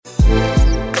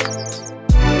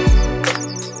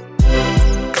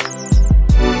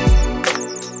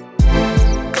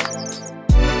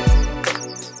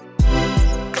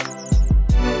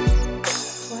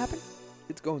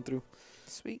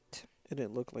It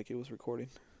didn't look like it was recording,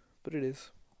 but it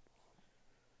is.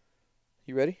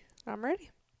 You ready? I'm ready.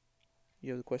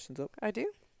 You have the questions up? I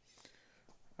do.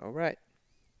 All right.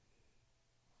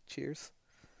 Cheers.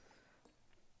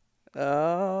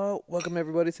 Welcome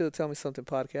everybody to the Tell Me Something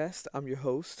podcast. I'm your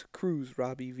host, Cruz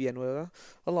Robbie Villanueva,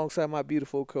 alongside my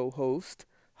beautiful co-host,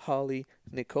 Holly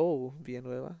Nicole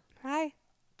Villanueva. Hi.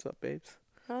 What's up, babes?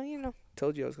 Well, you know.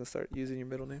 Told you I was gonna start using your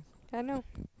middle name. I know.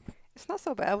 It's not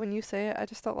so bad when you say it. I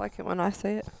just don't like it when I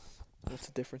say it. What's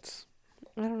the difference?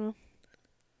 I don't know.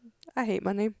 I hate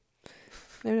my name.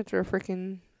 Named after a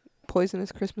freaking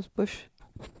poisonous Christmas bush.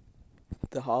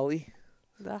 The Holly.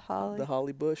 The holly. The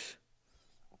Holly bush.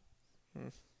 I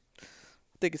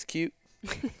think it's cute.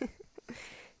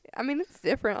 I mean, it's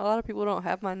different. A lot of people don't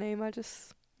have my name.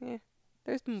 There's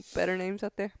better names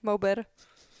out there. Mo better.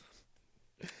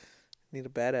 Need a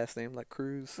badass name like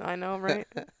Cruz. I know, right?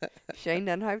 Shane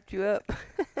done hyped you up.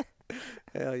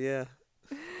 Hell yeah.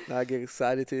 Now I get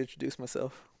excited to introduce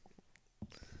myself.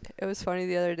 It was funny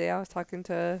the other day. I was talking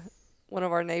to one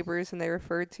of our neighbors, and they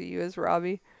referred to you as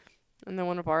Robbie. And then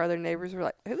one of our other neighbors were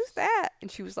like, "Who's that?"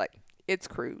 And she was like, "It's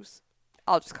Cruz.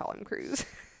 I'll just call him Cruz."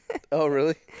 Oh,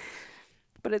 really?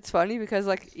 But it's funny because,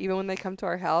 like, even when they come to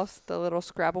our house, the little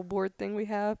Scrabble board thing we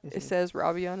have, it says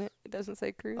Robbie on it. It doesn't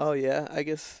say Cruz. Oh, yeah. I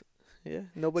guess, yeah.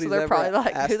 Nobody's so they're ever probably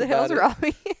like, asked "Who the about hell's it.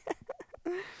 Robbie?"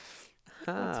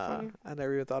 That's funny. I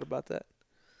never even thought about that.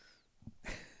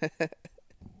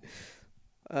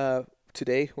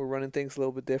 Today, we're running things a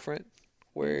little bit different,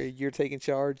 where you're taking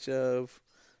charge of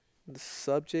the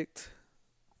subject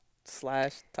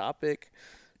 / topic.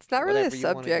 It's not really a Whatever you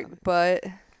wanna subject, call it. but,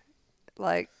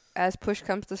 like, as push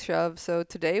comes to shove. So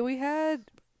today we had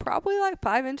probably like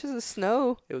 5 inches of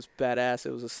snow. It was badass.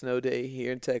 It was a snow day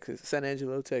here in Texas, San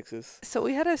Angelo, Texas. So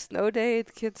we had a snow day.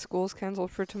 The kids' school's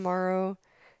canceled for tomorrow.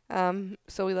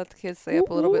 So we let the kids stay up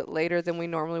a little bit later than we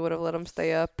normally would have let them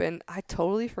stay up. And I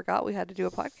totally forgot we had to do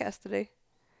a podcast today.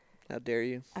 How dare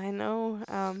you? I know.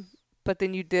 But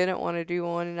then you didn't want to do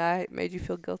one, and I made you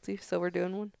feel guilty. So we're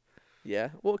doing one. Yeah.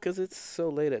 Well, because it's so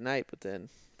late at night, but then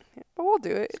Yeah, but we'll do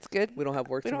it. It's good. we don't have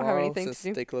work We don't tomorrow have anything to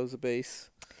since do. they close the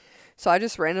base. So I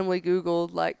just randomly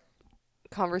Googled, like,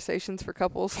 conversations for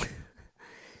couples.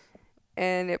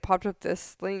 And it popped up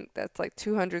this link that's like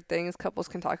 200 things couples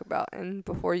can talk about. And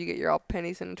before you get your all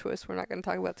pennies in a twist, we're not going to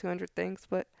talk about 200 things,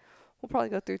 but we'll probably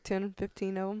go through 10,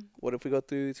 15 of them. What if we go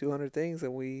through 200 things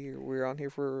and we're on here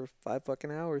for 5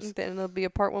 fucking hours? And then it'll be a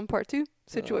part 1, part 2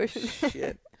 situation. Oh,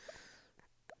 shit.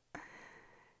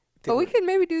 But we can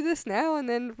maybe do this now and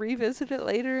then revisit it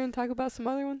later and talk about some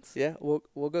other ones. Yeah,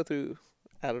 we'll go through,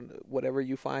 I don't know, whatever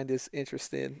you find is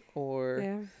interesting, or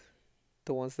Yeah.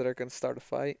 the ones that are going to start a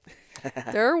fight.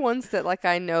 There are ones that, like,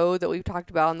 I know that we've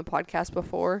talked about on the podcast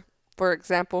before. For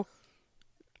example,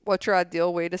 what's your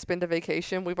ideal way to spend a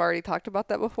vacation? We've already talked about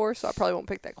that before, so I probably won't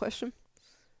pick that question.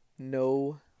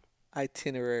 No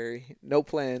itinerary, no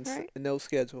plans, Right. no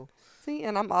schedule. See,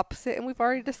 and I'm opposite, and we've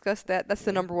already discussed that. That's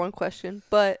the number one question.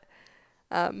 But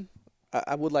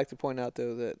I would like to point out,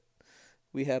 though, that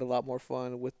we had a lot more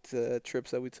fun with the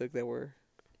trips that we took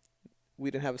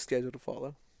we didn't have a schedule to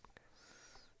follow.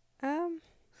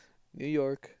 New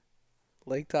York,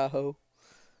 Lake Tahoe,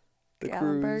 the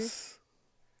Gatlinburg. cruise,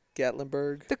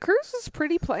 Gatlinburg. The cruise was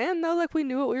pretty planned, though. Like, we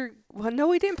knew what we were... Well, no,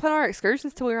 we didn't plan our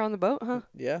excursions till we were on the boat, huh?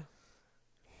 Yeah.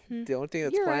 The only thing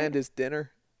that's You're planned right. is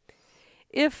dinner.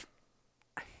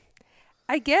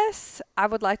 I guess I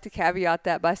would like to caveat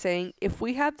that by saying if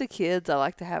we have the kids, I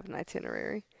like to have an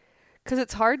itinerary. Because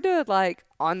it's hard to, like,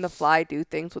 on the fly do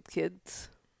things with kids.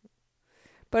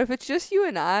 But if it's just you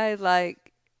and I,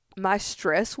 like, my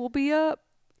stress will be up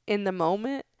in the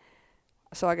moment.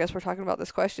 So I guess we're talking about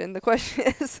this question. The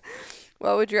question is,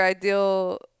 what's your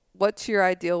ideal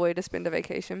way to spend a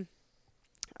vacation?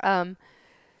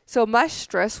 So my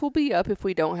stress will be up if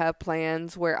we don't have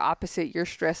plans, where opposite your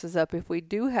stress is up if we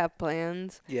do have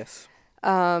plans. Yes.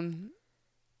 However,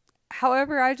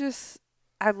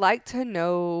 I'd like to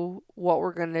know what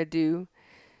we're going to do.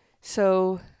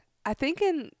 So I think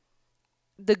in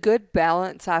the good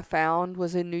balance I found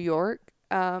was in New York.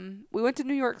 We went to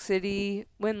New York City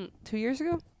 2 years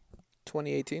ago?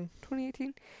 2018.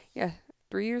 2018? Yeah,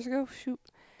 3 years ago. Shoot.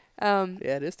 Yeah,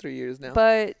 it is 3 years now.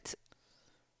 But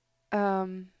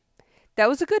that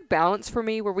was a good balance for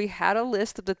me, where we had a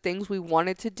list of the things we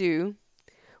wanted to do.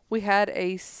 We had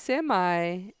a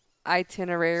semi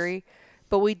itinerary,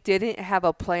 but we didn't have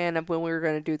a plan of when we were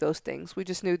going to do those things. We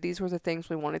just knew these were the things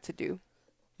we wanted to do.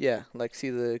 Yeah, like see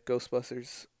the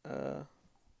Ghostbusters.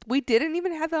 We didn't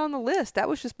even have that on the list. That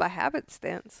was just by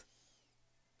happenstance.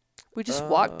 We just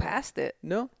walked past it.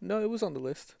 No, it was on the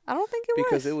list. I don't think it was.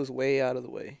 Because it was way out of the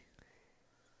way.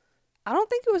 I don't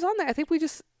think it was on there. I think we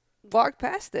just walked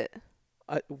past it.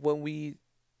 When we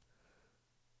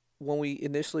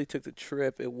initially took the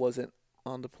trip, it wasn't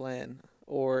on the plan,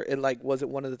 or it like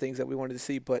wasn't one of the things that we wanted to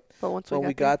see. But But once we when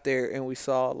we got there, got there and we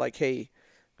saw like, hey,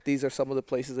 these are some of the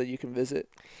places that you can visit.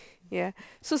 yeah.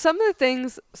 So some of the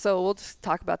things, so we'll just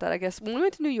talk about that, I guess. When we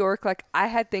went to New York, like I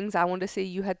had things I wanted to see,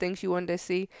 you had things you wanted to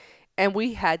see, and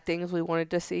we had things we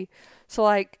wanted to see. So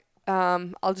like,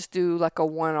 I'll just do like a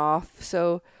one-off.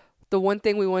 So the one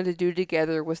thing we wanted to do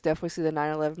together was definitely see the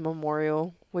 9/11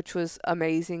 memorial, which was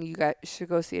amazing. You guys should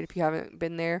go see it if you haven't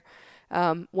been there.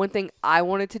 One thing I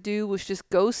wanted to do was just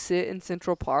go sit in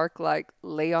Central Park, like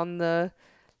lay on the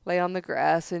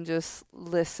grass and just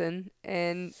listen.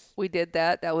 And we did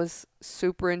that. That was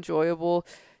super enjoyable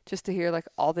just to hear like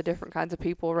all the different kinds of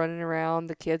people running around,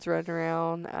 the kids running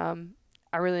around.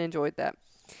 I really enjoyed that.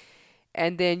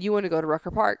 And then you want to go to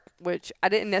Rucker Park, which I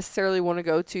didn't necessarily want to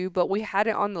go to, but we had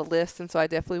it on the list, and so I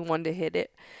definitely wanted to hit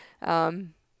it.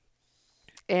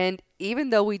 And even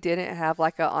though we didn't have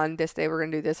like on this day we're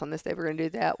going to do this, on this day we're going to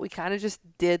do that, we kind of just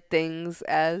did things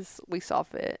as we saw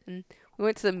fit. And we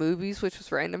went to the movies, which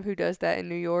was random. Who does that in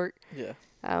New York? Yeah.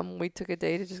 We took a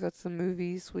day to just go to the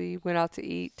movies. We went out to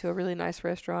eat to a really nice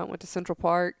restaurant, went to Central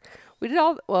Park. We did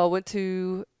went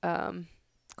to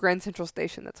Grand Central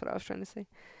Station. That's what I was trying to say.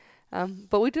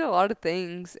 But we did a lot of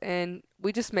things, and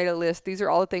we just made a list. These are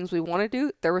all the things we want to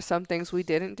do. There were some things we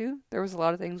didn't do. There was a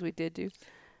lot of things we did do.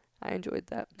 I enjoyed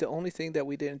that. The only thing that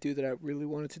we didn't do that I really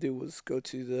wanted to do was go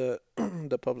to the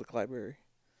the public library,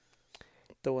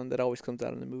 the one that always comes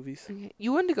out in the movies. Okay.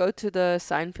 You wanted to go to the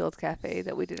Seinfeld Cafe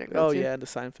that we didn't go Oh to. yeah, the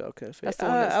Seinfeld Cafe. That's the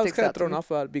one that I was sticks kind out of to thrown me.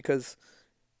 off about it because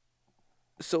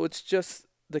so it's just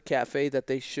the cafe that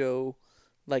they show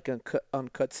like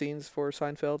uncut scenes for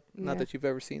Seinfeld. Not Yeah. that you've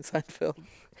ever seen Seinfeld.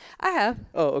 I have.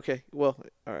 Oh, okay. Well,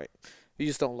 all right. You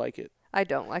just don't like it. I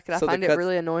don't like it. I So the find it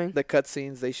really annoying. The cut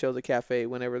scenes they show the cafe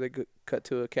whenever they cut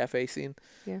to a cafe scene,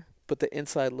 Yeah. but the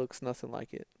inside looks nothing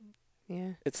like it.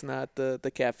 Yeah. It's not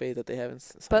the cafe that they have in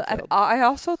Seinfeld. But I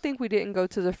also think we didn't go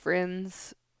to the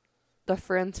Friends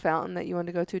fountain that you wanted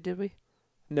to go to, did we?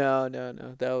 No.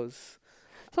 That was.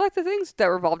 So like the things that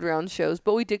revolved around shows,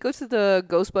 but we did go to the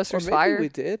Or Ghostbusters maybe fire. we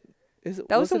did. Is it?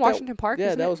 That was in it Washington Park. Yeah,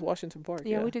 isn't that it? was Washington Park.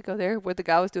 Yeah, we did go there where the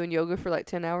guy was doing yoga for like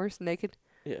 10 hours naked.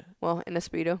 Yeah. Well, in a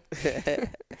Speedo.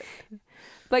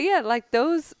 But yeah, like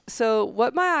those. So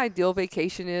what my ideal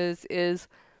vacation is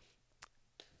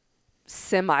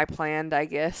semi-planned, I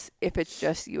guess, if it's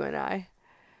just you and I.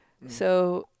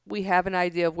 So we have an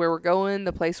idea of where we're going,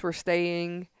 the place we're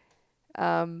staying.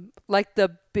 Like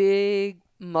the big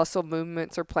muscle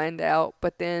movements are planned out,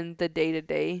 but then the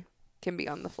day-to-day can be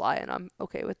on the fly, and I'm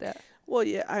okay with that. Well,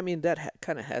 yeah. I mean, that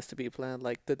kind of has to be planned.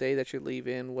 Like the day that you're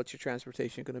leaving, what's your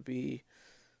transportation going to be?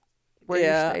 Where you're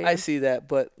Yeah, staying. I see that,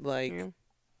 but like.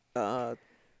 Yeah.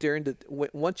 During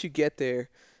once you get there,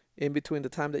 in between the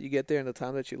time that you get there and the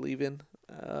time that you're leaving,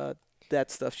 that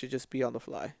stuff should just be on the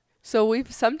fly. So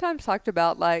we've sometimes talked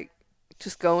about like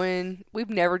just going. We've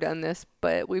never done this,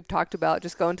 but we've talked about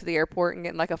just going to the airport and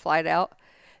getting like a flight out.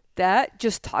 That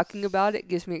just talking about it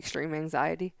gives me extreme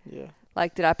anxiety. Yeah.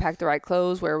 Like, did I pack the right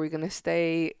clothes? Where are we going to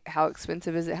stay? How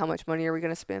expensive is it? How much money are we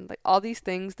going to spend? Like all these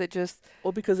things that just.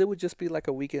 Well, because it would just be like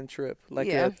a weekend trip, like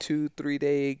Yeah. a 2-3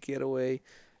 day getaway,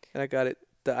 and I got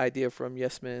the idea from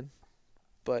Yes Man,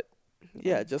 but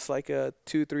yeah, just like a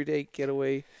 2-3 day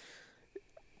getaway.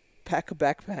 Pack a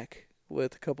backpack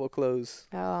with a couple of clothes.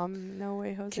 No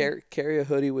way, Jose. Carry a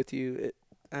hoodie with you.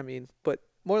 But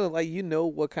more than like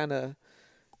what kind of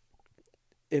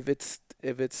if it's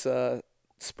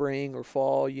spring or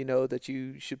fall, that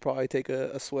you should probably take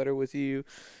a sweater with you.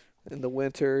 In the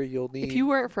winter, you'll need. If you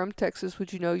weren't from Texas,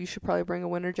 would you know you should probably bring a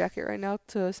winter jacket right now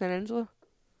to San Angelo?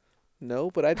 No,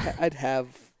 but I'd have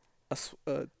a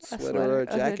sweater or a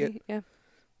jacket. hoodie, yeah.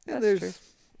 And That's there's,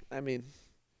 I mean,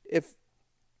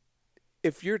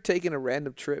 if you're taking a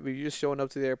random trip, if you're just showing up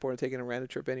to the airport and taking a random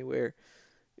trip anywhere,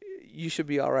 you should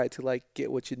be all right to like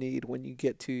get what you need when you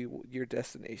get to your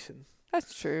destination.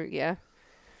 That's true, yeah.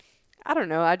 I don't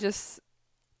know. I guess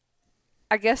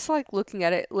like looking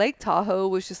at it, Lake Tahoe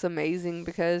was just amazing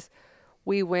because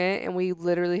we went and we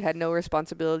literally had no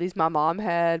responsibilities. My mom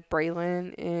had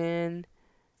Braylon in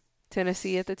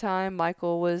Tennessee at the time.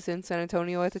 Michael was in San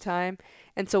Antonio at the time.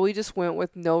 And so we just went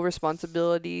with no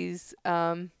responsibilities.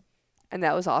 And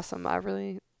that was awesome.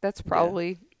 That's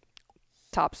probably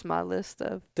tops my list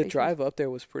of The vacations. drive up there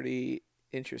was pretty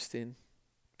interesting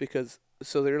because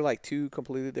so they're like two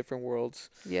completely different worlds.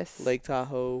 Yes. Lake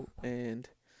Tahoe and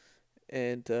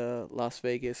Las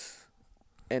Vegas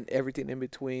and everything in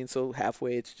between. So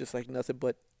halfway it's just like nothing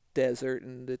but desert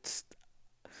and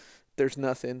there's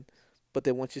nothing. But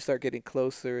then once you start getting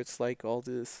closer, it's like all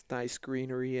this nice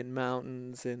greenery and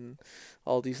mountains and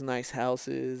all these nice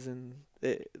houses and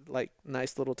like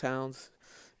nice little towns.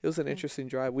 It was an Yeah. interesting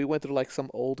drive. We went through like some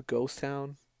old ghost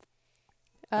town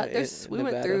in We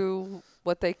went Nevada. through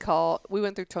we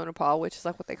went through Tonopah, which is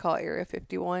like what they call Area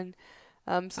 51.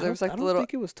 So there was I like don't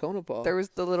think it was Tonopah. there was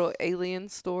the little alien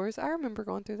stores. I remember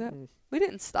going through that. Mm, We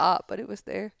didn't stop, but it was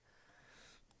there.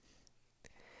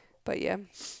 But yeah.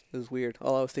 it was weird.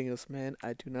 All I was thinking was, man,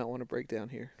 I do not want to break down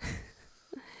here.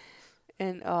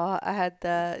 And I had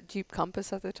the Jeep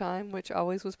Compass at the time, which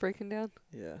always was breaking down.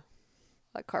 Yeah,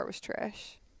 That car was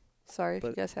trash. Sorry if you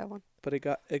but guys have one. it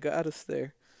got us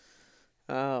there.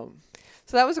 Um,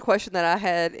 So that was a question that I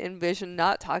had envisioned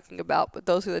not talking about, but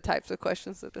those are the types of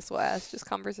questions that this will ask. Just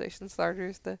conversation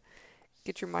starters to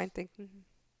get your mind thinking,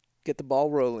 get the ball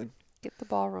rolling. get the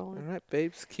ball All rolling. right,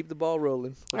 babes, keep the ball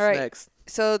rolling. What's All right. next?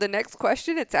 So the next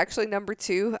question, it's actually number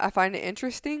 2. I find it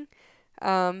interesting.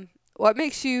 What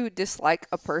makes you dislike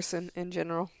a person in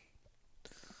general?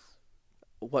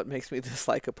 What makes me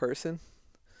dislike a person?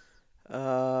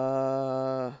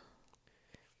 Uh,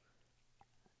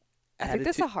 I think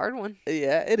that's attitude. a hard one.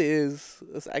 Yeah, it is.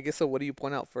 I guess so. What do you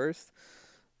point out first?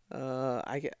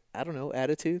 I don't know.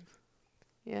 Attitude.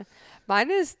 Yeah. Mine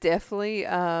is definitely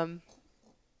I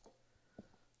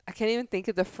can't even think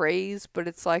of the phrase, but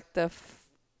it's like the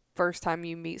first time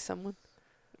you meet someone.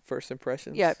 First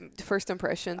impressions. Yeah, first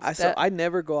impressions. I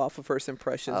never go off of first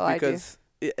impressions Oh, I do. because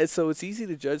so it's easy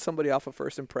to judge somebody off of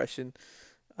first impression,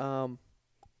 um,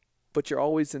 but you're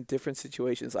always in different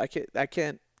situations. I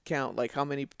can't count like how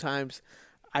many times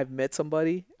I've met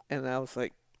somebody and I was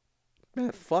like,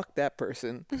 man, fuck that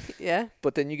person. Yeah.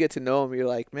 But then you get to know them, you're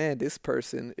like, man, this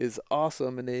person is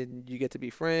awesome, and then you get to be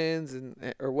friends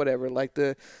and or whatever. Like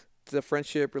the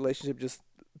friendship relationship just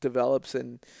develops,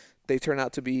 and they turn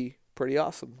out to be pretty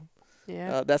awesome.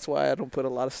 Yeah. That's why I don't put a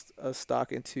lot of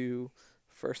stock into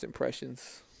first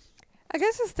impressions. I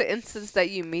guess it's the instance that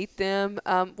you meet them.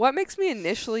 What makes me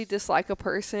initially dislike a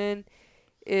person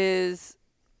is,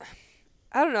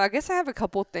 I don't know. I guess I have a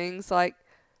couple things. Like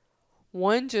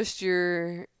one, just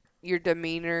your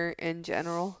demeanor in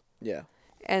general, Yeah,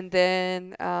 and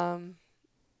then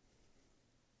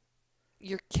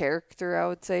your character. I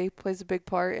would say plays a big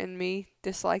part in me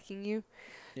disliking you.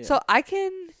 yeah, So I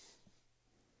can.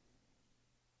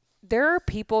 There are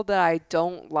people that I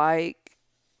don't like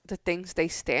the things they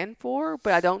stand for,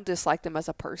 but I don't dislike them as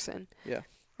a person. yeah,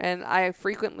 And I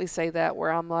frequently say that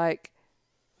where I'm like,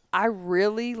 I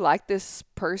really like this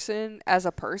person as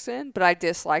a person, but I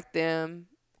dislike them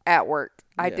at work.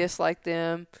 I yeah. dislike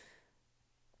them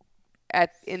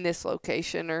at in this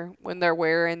location or when they're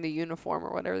wearing the uniform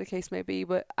or whatever the case may be,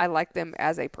 but I like them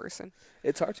as a person.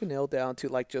 It's hard to nail down to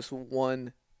like just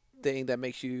one thing that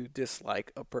makes you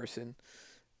dislike a person.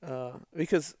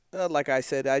 Because like I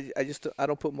said, I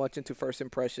don't put much into first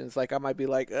impressions. Like I might be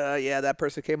like, yeah, that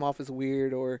person came off as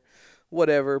weird or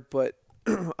whatever, but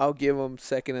I'll give them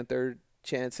second and third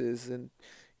chances, and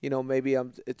maybe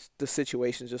it's the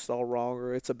situation's just all wrong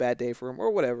or it's a bad day for them or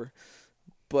whatever.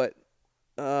 But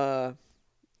uh,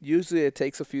 usually it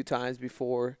takes a few times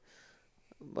before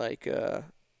like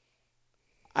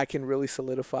I can really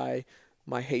solidify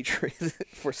my hatred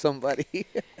for somebody.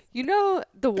 You know,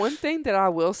 the one thing that I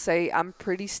will say I'm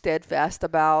pretty steadfast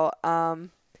about, and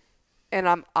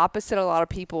I'm opposite a lot of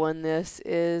people in this,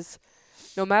 is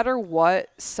no matter what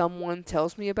someone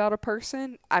tells me about a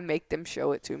person, I make them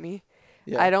show it to me.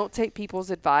 Yeah, I don't take people's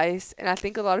advice, and I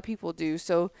think a lot of people do.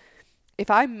 So if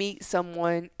I meet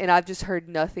someone and I've just heard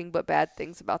nothing but bad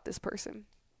things about this person,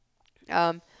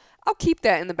 I'll keep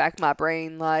that in the back of my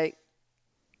brain. Like,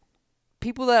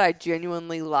 people that I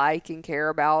genuinely like and care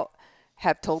about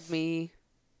have told me,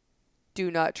 do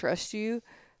not trust you,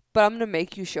 but I'm going to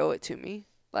make you show it to me.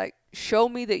 Like, show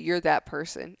me that you're that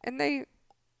person. And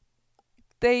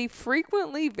they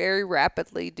frequently, very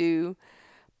rapidly do,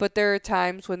 but there are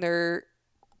times when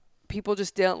people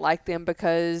just didn't like them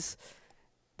because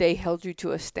they held you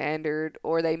to a standard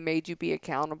or they made you be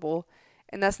accountable.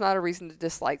 And that's not a reason to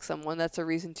dislike someone. That's a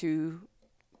reason to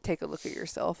take a look at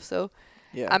yourself. So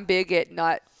yeah, I'm big at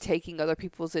not taking other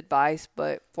people's advice,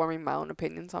 but forming my own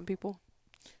opinions on people.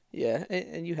 yeah,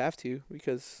 and you have to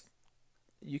because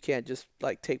you can't just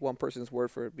like take one person's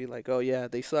word for it. Be like, oh yeah,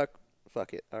 they suck.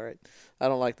 Fuck it. All right, I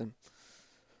don't like them.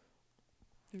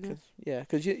 Yeah.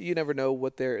 Cause you never know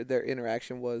what their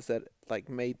interaction was that like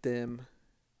made them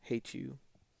hate you.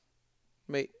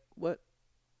 Made what?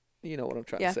 You know what I'm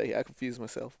trying Yeah. to say. I confuse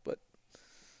myself, but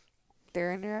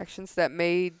Their interactions that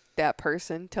made that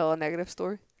person tell a negative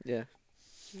story. yeah.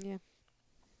 Yeah.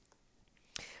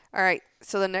 All right.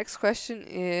 So the next question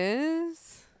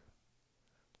is,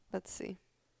 let's see.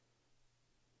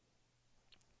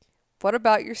 What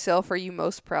about yourself are you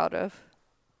most proud of?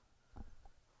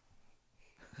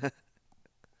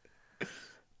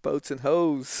 Boats and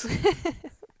hoes.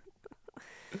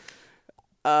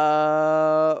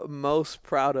 Most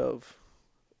proud of.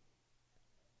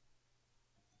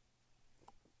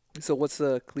 So what's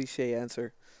the cliche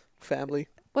answer? Family,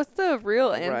 What's the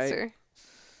real right?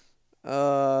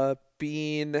 answer?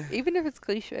 Being Even if it's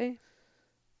cliche.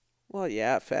 well,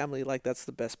 yeah, family. Like that's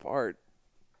the best part,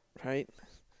 right?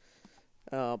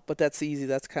 But that's easy.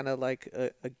 That's kind of like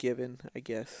a given, I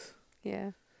guess.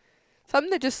 Yeah.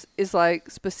 Something that just is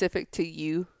like specific to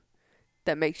you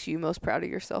that makes you most proud of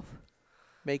yourself.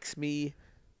 Makes me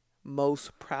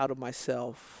most proud of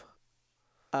myself.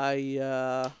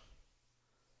 I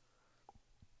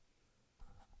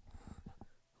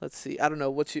let's see. I don't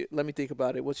know. What's you? Let me think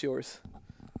about it. What's yours?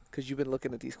 Because you've been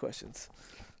looking at these questions.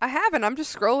 I haven't. I'm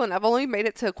just scrolling. I've only made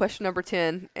it to question number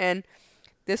 10. And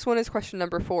this one is question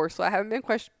number 4. So I haven't been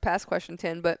past question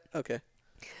 10. But Okay.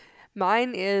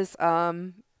 mine is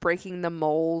breaking the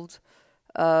mold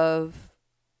of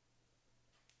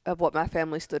what my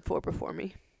family stood for before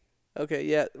me. Okay.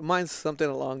 Yeah. Mine's something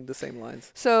along the same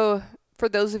lines. So for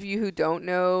those of you who don't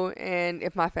know, and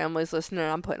if my family's listening,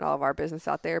 I'm putting all of our business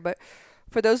out there. But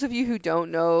for those of you who don't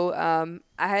know,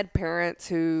 I had parents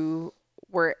who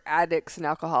were addicts and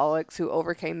alcoholics who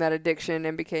overcame that addiction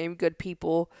and became good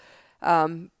people.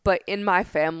 But in my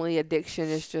family, addiction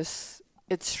is just,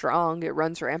 it's strong. It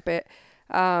runs rampant.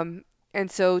 And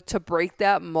so to break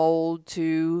that mold,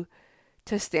 to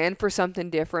stand for something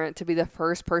different, to be the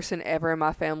first person ever in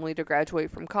my family to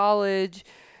graduate from college,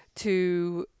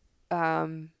 to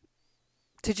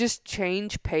to just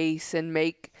change pace and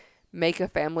make a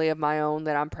family of my own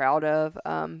that I'm proud of.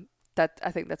 That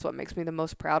I think that's what makes me the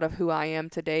most proud of who I am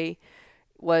today,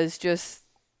 was just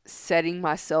setting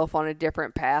myself on a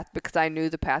different path, because I knew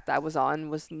the path I was on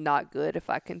was not good if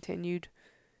I continued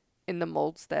in the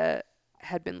molds that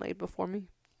had been laid before me.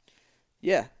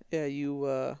 Yeah. Yeah.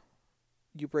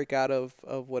 You break out of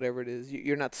whatever it is.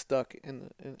 You're not stuck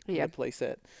in Yeah. a place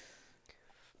that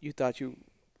you thought you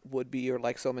would be, or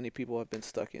like so many people have been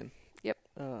stuck in. Yep.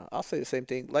 I'll say the same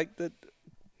thing. Like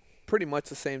pretty much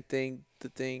the same thing. The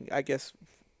thing, I guess,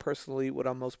 personally, what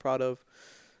I'm most proud of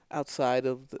outside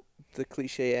of the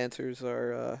cliche answers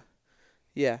are,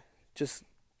 yeah, just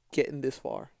getting this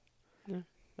far.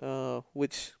 Yeah.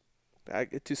 Which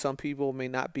to some people may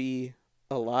not be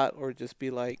a lot, or just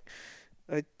be like,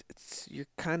 you're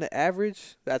kind of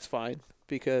average. That's fine,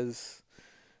 because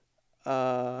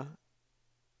uh,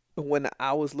 when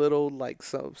I was little, like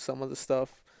some of the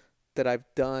stuff that I've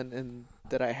done and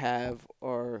that I have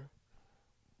are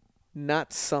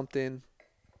not something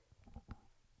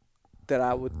that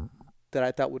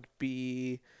I thought would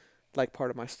be like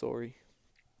part of my story.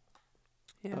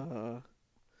 Yeah.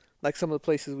 Like some of the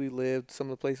places we lived, some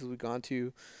of the places we've gone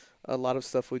to, a lot of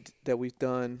stuff that we've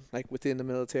done, like within the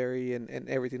military and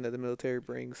everything that the military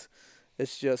brings.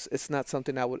 It's not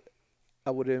something I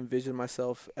would envision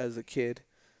myself as a kid,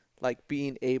 like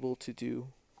being able to do,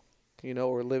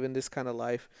 or living this kind of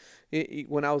life.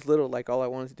 When I was little, like all I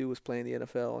wanted to do was play in the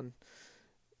NFL, and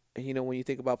when you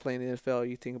think about playing in the NFL,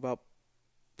 you think about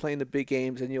playing the big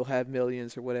games and you'll have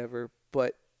millions or whatever.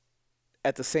 But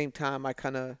at the same time,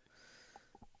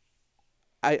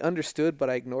 I understood, but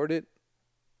I ignored it,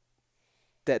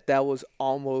 that was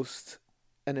almost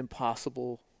an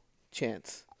impossible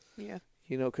chance. Yeah.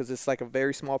 Because it's like a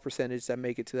very small percentage that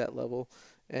make it to that level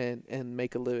and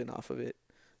make a living off of it.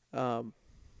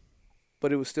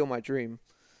 But it was still my dream.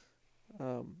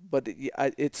 But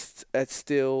I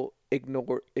still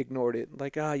ignored it.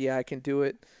 Like, yeah, I can do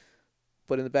it.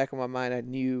 But in the back of my mind, I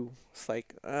knew it's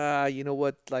like, you know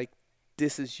what? Like,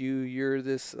 this is you. You're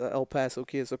this El Paso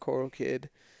kid, Socorro kid.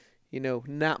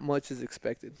 Not much is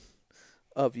expected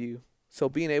of you. So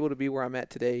being able to be where I'm at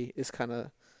today is kind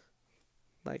of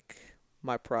like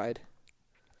my pride.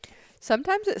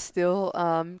 Sometimes it still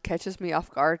catches me off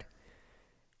guard,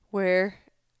 where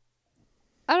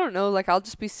I don't know, like I'll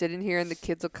just be sitting here and the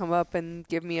kids will come up and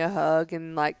give me a hug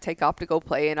and like take off to go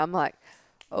play, and I'm like,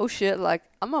 oh shit, like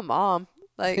I'm a mom,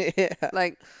 like Yeah.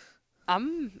 like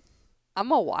I'm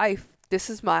a wife. This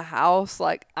is my house.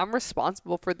 Like I'm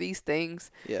responsible for these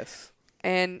things, Yes.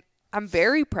 and I'm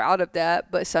very proud of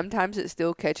that. But sometimes it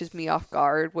still catches me off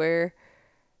guard, where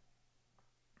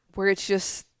it's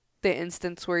just the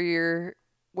instance where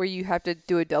you have to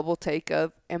do a double take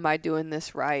of, am I doing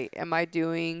this right? Am I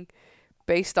doing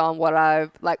based on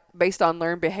what based on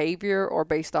learned behavior or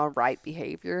based on right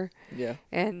behavior? Yeah.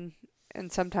 And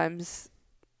sometimes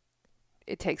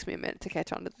it takes me a minute to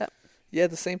catch on to that. Yeah,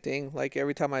 the same thing. Like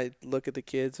every time I look at the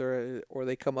kids or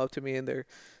they come up to me and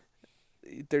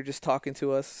they're just talking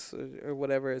to us or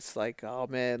whatever, it's like, oh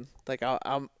man, like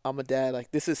I'm a dad.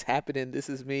 Like this is happening. This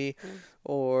is me. Mm.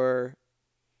 Or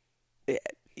eh,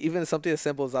 even something as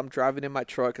simple as I'm driving in my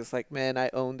truck. It's like, man, I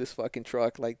own this fucking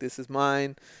truck. Like this is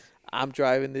mine. I'm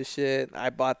driving this shit. I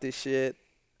bought this shit.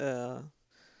 Uh,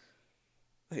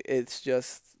 it's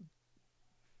just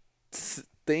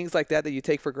things like that that you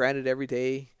take for granted every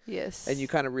day, and you Yes.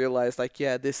 kind of realize like,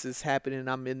 yeah, this is happening.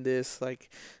 I'm in this. Like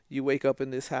you wake up in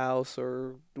this house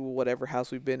or whatever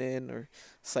house we've been in, or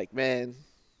it's like, man,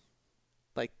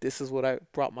 like this is what I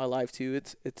brought my life to.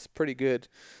 It's pretty good.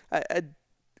 I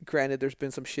granted there's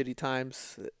been some shitty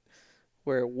times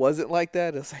where it wasn't like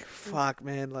that. It's like, Mm. fuck,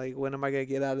 man, like when am I gonna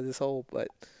get out of this hole? But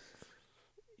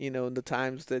in the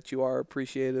times that you are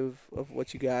appreciative of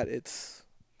what you got,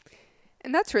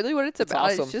 And that's really what it's it's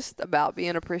about. It's awesome. just about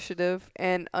being appreciative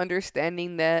and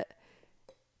understanding that,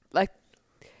 like,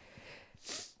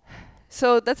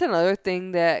 so that's another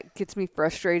thing that gets me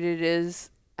frustrated is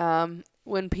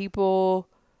when people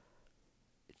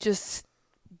just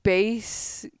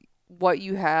base what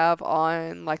you have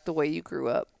on, like, the way you grew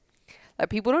up. Like,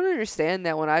 people don't understand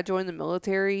that when I joined the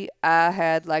military, I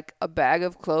had, like, a bag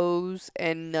of clothes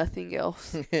and nothing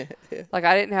else. Like,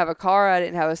 I didn't have a car, I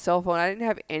didn't have a cell phone, I didn't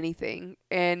have anything.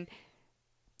 And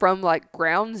from like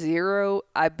ground zero,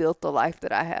 I built the life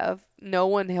that I have. No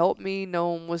one helped me. No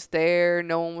one was there.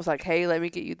 No one was like, hey, let me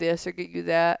get you this or get you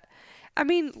that. I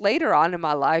mean, later on in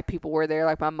my life, people were there.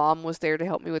 Like my mom was there to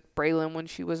help me with Braylon when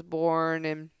she was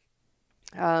born,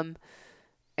 um,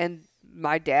 and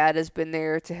my dad has been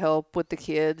there to help with the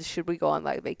kids. Should we go on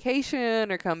like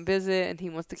vacation or come visit? And he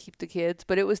wants to keep the kids,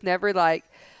 but it was never like,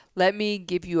 let me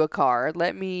give you a car.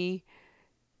 Let me,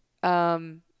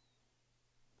 um,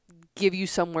 give you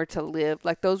somewhere to live.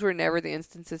 Like those were never the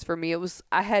instances for me. It was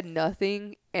I had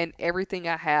nothing and everything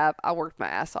I have, I worked my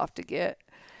ass off to get.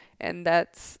 And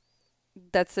that's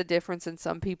the difference in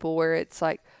some people where it's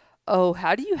like, "Oh,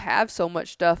 how do you have so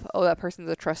much stuff?" "Oh, that person's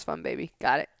a trust fund baby."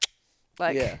 Got it. Yeah,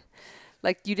 Like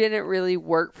like you didn't really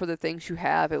work for the things you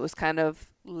have. It was kind of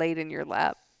laid in your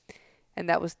lap. And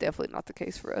that was definitely not the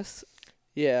case for us.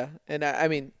 yeah, and I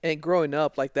mean, and growing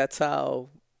up, like that's how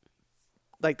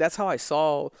I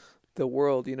saw the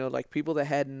world. Like people that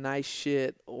had nice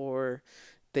shit, or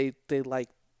they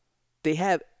they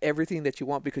have everything that you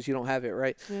want because you don't have it,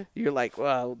 right? Yeah. You're like,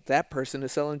 well, that person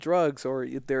is selling drugs, or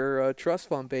they're a trust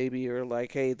fund baby, or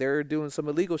like, hey, they're doing some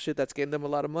illegal shit that's getting them a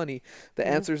lot of money. The Yeah.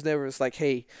 answer is never, it's like,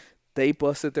 hey, they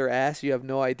busted their ass. You have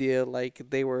no idea. Like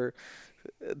they were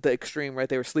the extreme, right?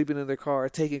 They were sleeping in their car,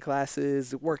 taking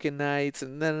classes, working nights,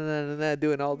 and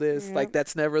doing all this. Yeah. Like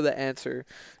that's never the answer.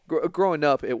 Growing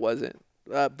up, it wasn't.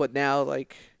 But now,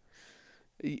 like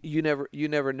you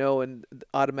never know, and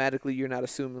automatically you're not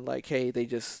assuming like, hey,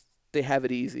 they have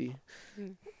it easy.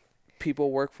 Mm. People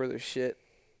work for their shit.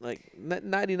 Like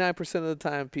 99% of the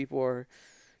time, people are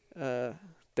uh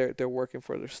they're working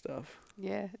for their stuff,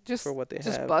 Yeah. for what they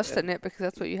Just have, busting and it because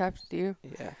that's what you have to do.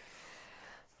 yeah.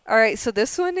 All right, so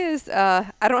this one is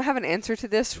I don't have an answer to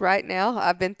this right now.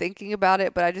 I've been thinking about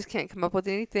it, but I just can't come up with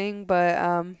anything, but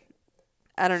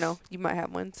I don't know. You might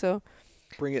have one. So,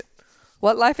 Bring it.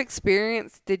 what life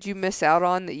experience did you miss out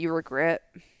on that you regret?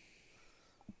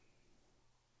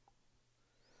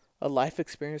 A life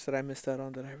experience that I missed out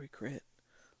on that I regret.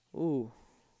 Ooh.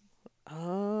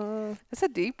 Uh, That's a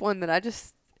deep one that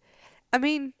I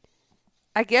mean,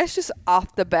 I guess just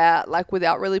off the bat, like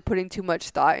without really putting too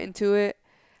much thought into it,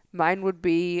 mine would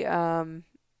be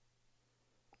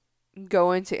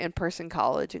going to in-person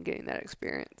college and getting that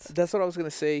experience. that's what I was gonna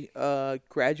say.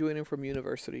 Graduating from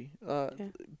university. Yeah.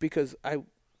 Because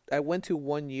I went to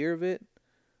 1 year of it,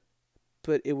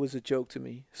 but it was a joke to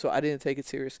me, so I didn't take it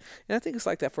serious. And I think it's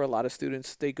like that for a lot of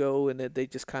students. They go and they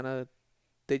just kind of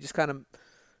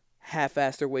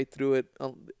half-ass their way through it.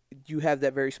 You have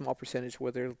that very small percentage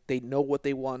where they know what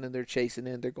they want and they're chasing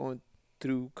it. And they're going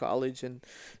through college and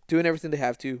doing everything they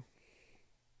have to.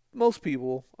 Most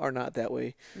people are not that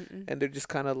way, Mm-mm. and they're just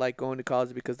kind of like going to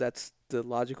college because that's the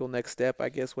logical next step, I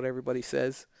guess, what everybody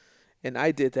says. And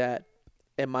I did that,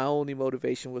 and my only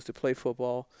motivation was to play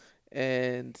football,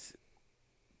 and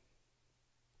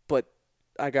but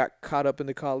I got caught up in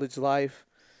the college life,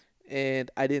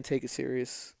 and I didn't take it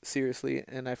seriously,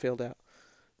 and I failed out.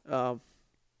 Um,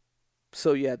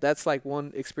 so yeah, that's like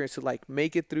one experience to like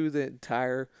make it through the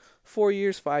entire 4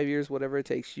 years, 5 years, whatever it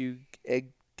takes you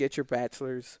get your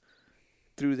bachelor's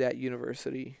through that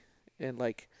university, and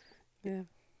like Yeah.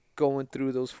 going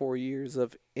through those 4 years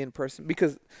of in person.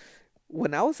 Because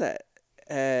when I was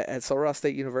at Sul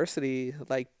State University,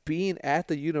 like being at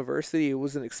the university, it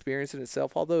was an experience in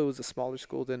itself. Although it was a smaller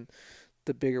school than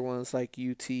the bigger ones like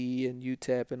UT and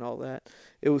UTEP and all that,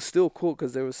 it was still cool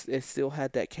because it still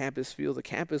had that campus feel. The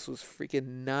campus was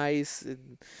freaking nice,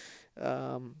 and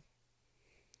um,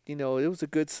 it was a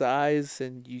good size,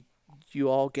 and you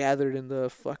all gathered in the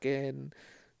fucking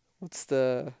what's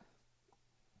Courtyard.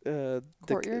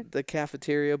 the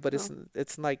cafeteria, but Oh.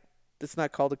 it's like it's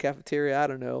not called a cafeteria. I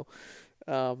don't know.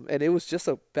 And it was just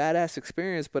a badass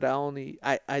experience, but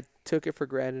I took it for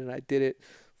granted and I did it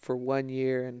for 1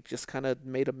 year and just kind of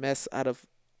made a mess out of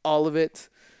all of it.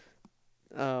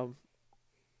 Um,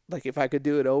 like if I could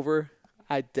do it over,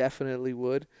 I definitely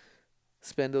would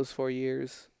spend those 4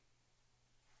 years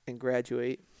and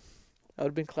graduate. I would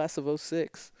have been class of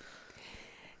 '06.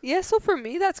 Yeah, so for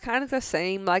me, that's kind of the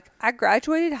same. Like, I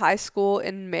graduated high school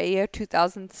in May of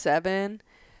 2007,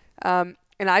 and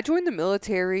I joined the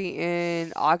military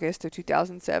in August of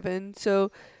 2007.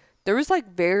 So there was like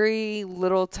very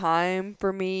little time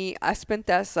for me. I spent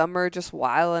that summer just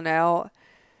whiling out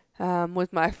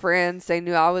with my friends. They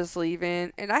knew I was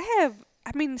leaving. And I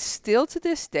mean, still to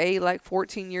this day, like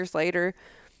 14 years later,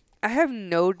 I have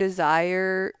no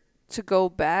desire to go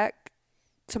back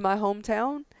to my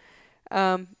hometown.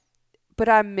 Um, but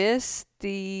I miss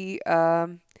the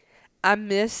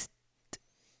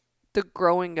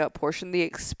growing up portion, the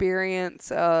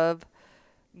experience of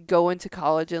going to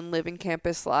college and living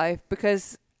campus life,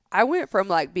 because I went from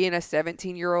like being a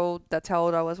 17-year-old, that's how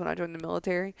old I was when I joined the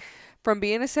military, from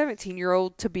being a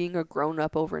 17-year-old to being a grown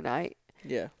up overnight.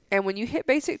 Yeah. And when you hit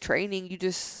basic training,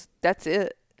 that's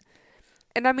it.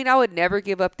 And I mean, I would never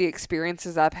give up the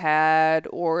experiences I've had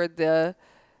or the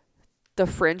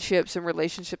friendships and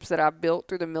relationships that I've built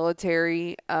through the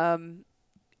military,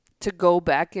 to go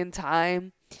back in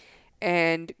time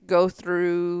and go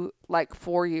through like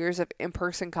 4 years of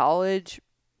in-person college.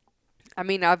 I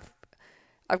mean, I've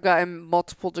gotten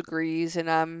multiple degrees and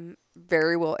I'm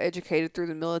very well educated through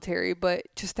the military, but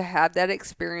just to have that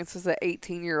experience as an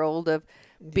 18-year-old of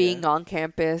Yeah. being on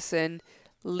campus and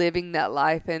living that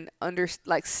life and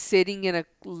like sitting in a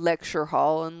lecture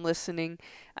hall and listening,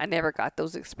 I never got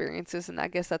those experiences, and I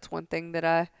guess that's one thing that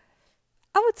I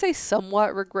would say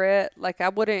somewhat regret. Like I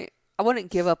wouldn't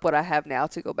give up what I have now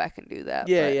to go back and do that,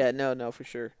 Yeah, but yeah, no, no, for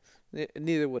sure.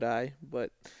 Neither would I, but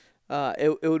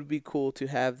it would be cool to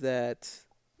have that,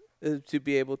 to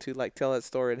be able to like tell that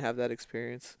story and have that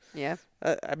experience. yeah.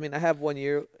 I mean, I have 1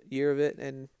 year of it,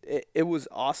 and it was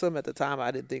awesome at the time.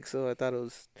 I didn't think so. I thought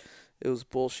it was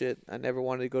bullshit. I never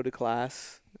wanted to go to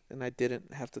class, and I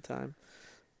didn't half the time.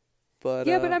 But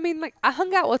Yeah, but I mean, like, I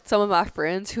hung out with some of my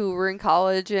friends who were in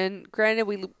college, and granted,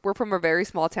 we're from a very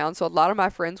small town, so a lot of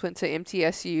my friends went to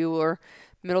MTSU or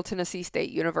Middle Tennessee State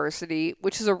University,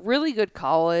 which is a really good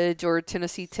college, or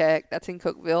Tennessee Tech, that's in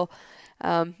Cookeville.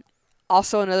 Um,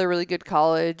 Also, another really good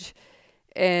college.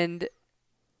 And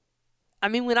I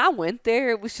mean, when I went there,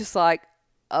 it was just like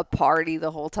a party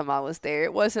the whole time I was there.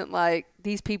 It wasn't like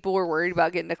these people were worried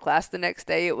about getting to class the next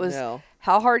day. It was no,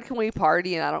 how hard can we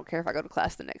party, and I don't care if I go to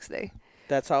class the next day.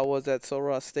 that's how it was at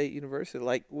Sul State University.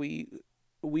 Like we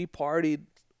partied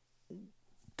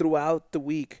throughout the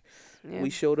week. Yeah. We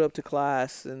showed up to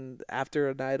class, and after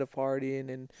a night of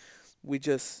partying, and we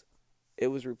just it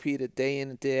was repeated day in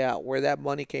and day out. Where that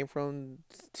money came from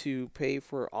to pay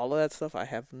for all of that stuff, I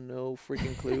have no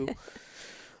freaking clue.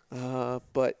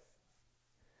 But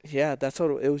yeah, that's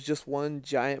what it was. Just one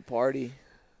giant party.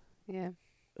 Yeah.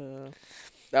 Uh,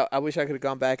 I wish I could have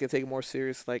gone back and taken it more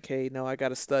serious. Like, hey, no, I got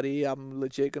to study. I'm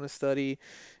legit gonna study,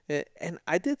 and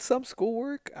I did some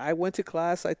schoolwork. I went to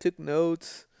class. I took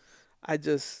notes. I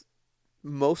just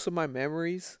most of my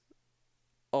memories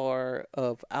are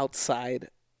of outside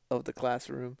of the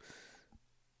classroom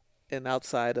and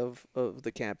outside of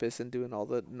the campus and doing all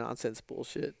the nonsense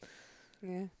bullshit.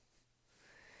 Yeah.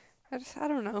 I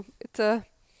don't know. It's a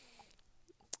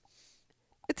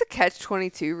catch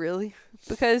 22 really,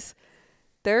 because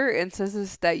there are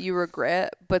instances that you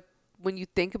regret, but when you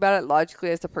think about it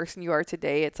logically as the person you are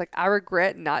today, it's like I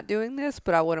regret not doing this,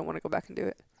 but I wouldn't want to go back and do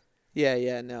it. Yeah,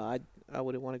 yeah, no, I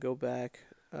wouldn't want to go back,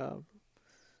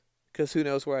 because who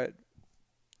knows where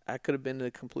I could have been in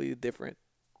a completely different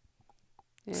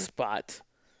Yeah. spot.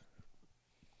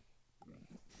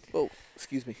 Oh,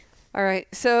 excuse me. All right.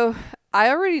 So I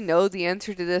already know the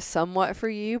answer to this somewhat for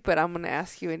you, but I'm going to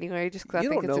ask you anyway just because I You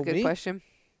think don't it's a know good me. question.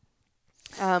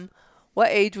 What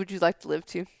age would you like to live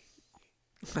to?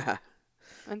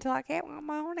 Until I can't wipe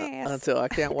my own ass. Until I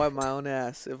can't wipe my own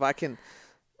ass. If I can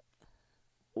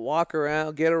walk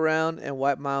around, get around, and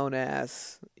wipe my own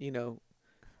ass,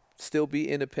 still be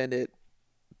independent,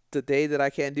 the day that I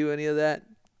can't do any of that,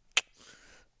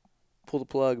 pull the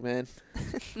plug, man.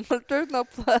 But there's no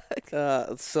plug.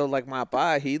 So like my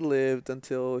pa, he lived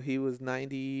until he was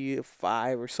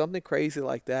 95 or something crazy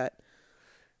like that.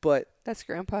 But That's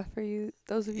grandpa for you.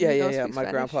 Those of you yeah, who yeah, don't yeah. speak My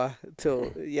Spanish. grandpa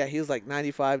till yeah, he was like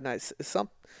 95, some.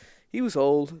 He was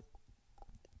old,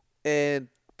 and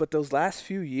but those last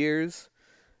few years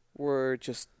were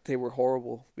just they were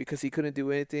horrible because he couldn't do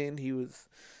anything.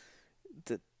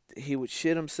 The, he would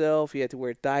shit himself. He had to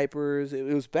wear diapers.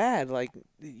 It was bad. Like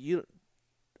you,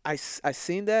 I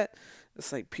seen that.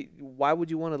 It's like why would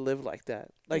you want to live like that?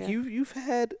 Like Yeah. you've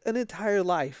had an entire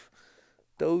life.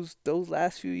 Those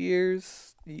last few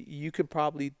years you could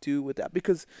probably do with that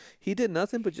because he did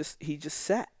nothing but he just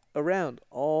sat around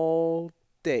all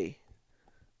day.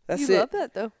 You That's love it.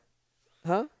 that though.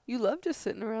 Huh? You love just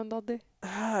sitting around all day.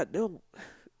 No.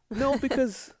 No,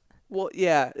 because well,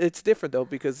 yeah, it's different though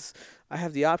because I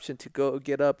have the option to go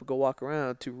get up, go walk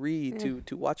around, to read, Yeah.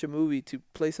 to watch a movie, to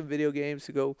play some video games,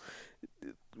 to go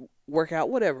work out,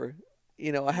 whatever.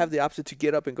 I have the option to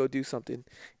get up and go do something.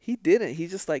 He didn't. He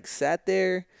just like sat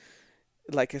there.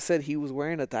 Like I said, he was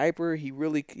wearing a diaper. He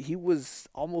was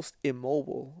almost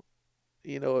immobile.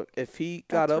 If he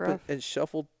got That's up and, rough. and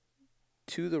shuffled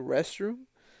to the restroom,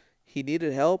 he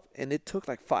needed help, and it took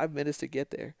like 5 minutes to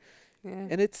get there, Yeah.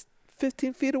 and it's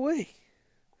 15 feet away.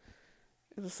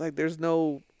 And it's like there's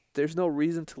no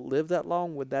reason to live that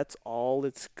long when that's all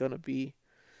it's gonna be.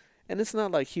 And it's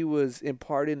not like he was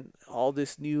imparting all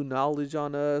this new knowledge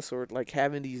on us or like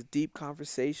having these deep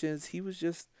conversations. He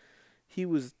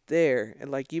was there,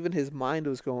 and like even his mind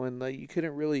was going. Like you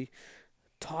couldn't really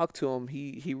talk to him.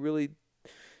 He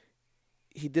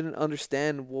didn't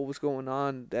understand what was going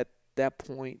on at that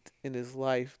point in his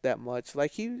life that much.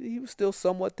 Like he was still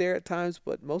somewhat there at times,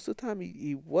 but most of the time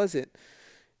he wasn't.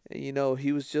 He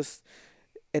was just,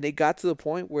 and it got to the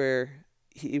point where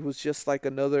he was just like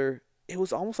another. It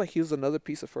was almost like he was another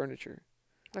piece of furniture.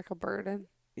 Like a burden.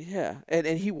 Yeah, and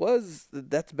he was.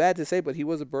 That's bad to say, but he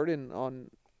was a burden on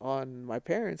my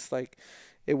parents. Like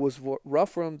it was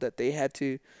rough for them that they had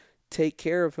to take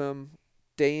care of him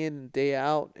day in and day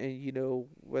out, and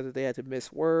whether they had to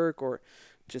miss work or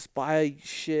just buy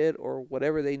shit or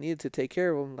whatever they needed to take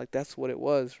care of him. Like that's what it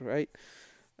was, right?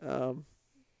 Um,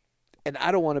 and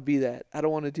I don't want to be that. I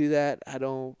don't want to do that. I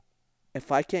don't.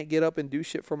 If I can't get up and do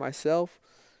shit for myself,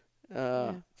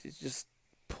 uh, Yeah. just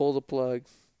pull the plug.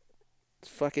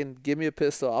 Fucking give me a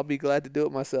pistol. I'll be glad to do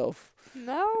it myself.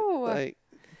 No. Like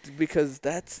because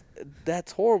that's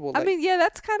horrible. I Like mean, yeah,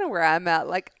 that's kind of where I'm at.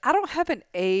 Like, I don't have an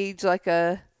age like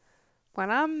a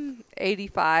when I'm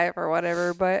 85 or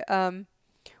whatever, but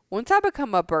once I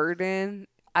become a burden,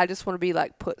 I just want to be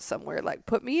like put somewhere. Like,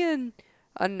 put me in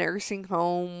a nursing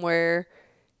home where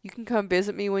you can come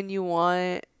visit me when you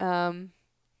want.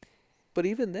 but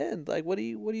even then, like what are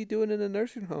you doing in a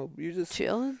nursing home? You're just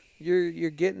Chilling, you're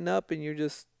getting up and you're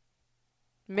just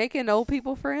making old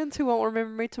people friends who won't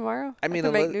remember me tomorrow. I I mean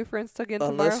can make new friends again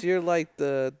tomorrow. unless you're like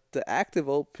the active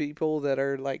old people that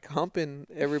are like humping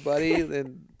everybody,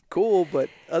 then cool. But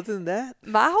other than that,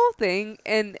 My whole thing,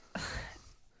 and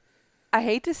I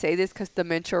hate to say this because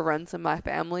dementia runs in my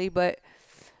family, but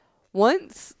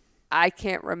once I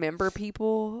can't remember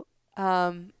people,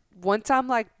 once I'm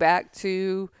like back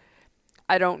to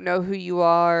I don't know who you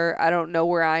are, I don't know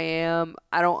where I am,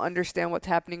 I don't understand what's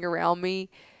happening around me,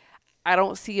 I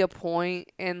don't see a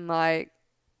point in like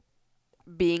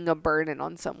being a burden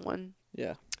on someone.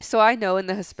 yeah, So I know in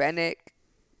the Hispanic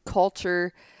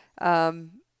culture,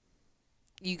 um,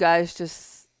 you guys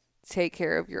just take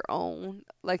care of your own.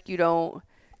 Like you don't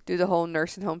do the whole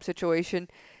nursing home situation.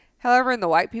 However, in the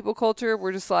white people culture,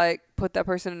 we're just like, put that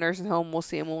person in a nursing home. We'll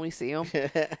see them when we see them.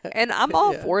 And I'm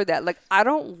all yeah, for that. Like, I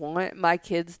don't want my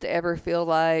kids to ever feel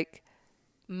like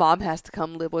mom has to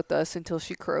come live with us until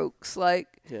she croaks. Like,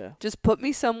 yeah, just put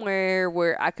me somewhere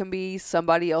where I can be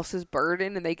somebody else's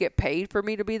burden and they get paid for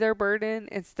me to be their burden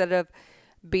instead of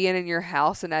being in your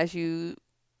house. And as you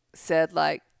said,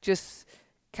 like, just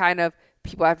kind of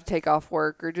people have to take off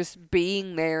work or just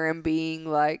being there and being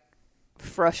like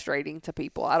frustrating to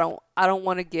people. I don't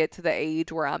want to get to the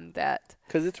age where I'm that.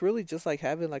 because it's really just like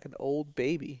having like an old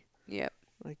baby, Yep.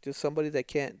 like just somebody that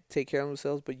can't take care of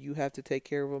themselves, but you have to take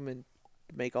care of them and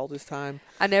make all this time.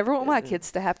 I never want my And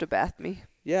kids to have to bath me.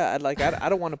 yeah, I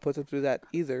don't want to put them through that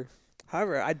either.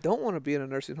 However, I don't want to be in a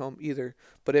nursing home either.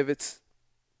 But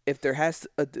if there has to,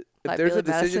 if Like there's Billy a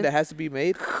decision Madison. that has to be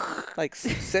made, like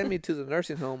send me to the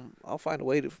nursing home. I'll find a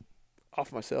way to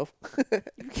off myself.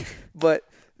 But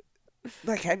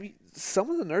like, have you some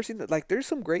of the nursing like there's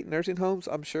some great nursing homes,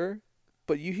 I'm sure,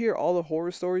 but you hear all the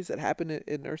horror stories that happen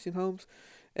in nursing homes,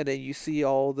 and then you see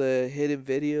all the hidden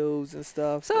videos and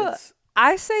stuff. So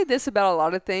I say this about a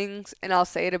lot of things, and I'll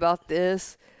say it about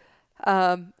this.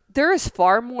 There is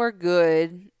far more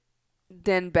good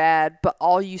than bad, but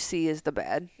all you see is the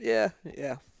bad. Yeah,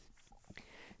 yeah.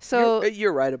 So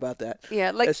You're right about that.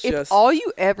 yeah, like It's if just all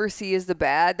you ever see is the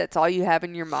bad, that's all you have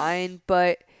in your mind.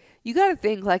 But you got to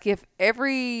think, like, if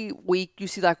every week you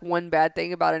see like one bad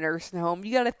thing about a nursing home,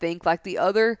 you got to think like the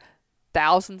other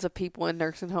thousands of people in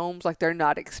nursing homes, like they're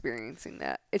not experiencing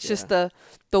that. It's just yeah,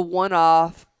 the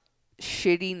one-off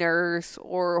shitty nurse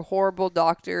or horrible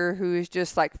doctor who is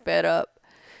just like fed up.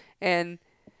 And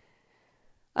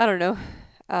I don't know.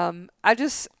 I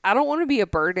don't want to be a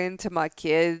burden to my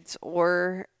kids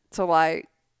or to like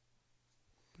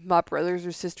my brothers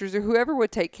or sisters or whoever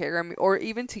would take care of me, or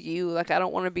even to you. Like, I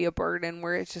don't want to be a burden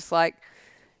where it's just like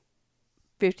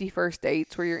 50 first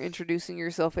dates where you're introducing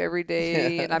yourself every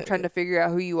day yeah, and I'm trying to figure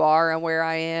out who you are and where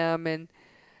I am, and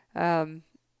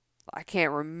I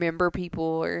can't remember people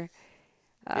or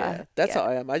yeah. That's yeah. how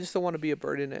I am. I just don't want to be a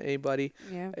burden to anybody.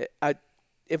 Yeah. I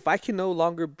if I can no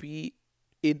longer be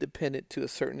independent to a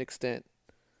certain extent,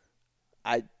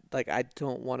 I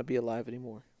don't want to be alive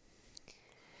anymore.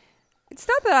 It's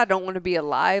not that I don't want to be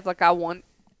alive. Like, I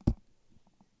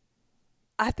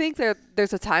think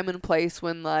there's a time and place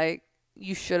when like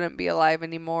you shouldn't be alive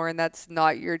anymore and that's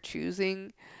not your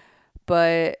choosing.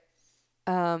 But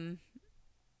um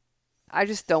I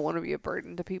just don't want to be a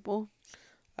burden to people.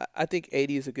 I think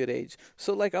 80 is a good age.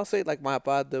 So like I'll say like my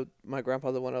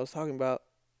grandpa, the one I was talking about,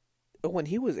 when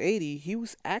he was 80, he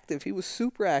was active. He was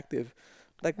super active.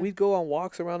 Like we'd go on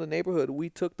walks around the neighborhood. We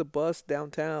took the bus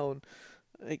downtown.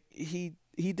 Like he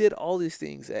did all these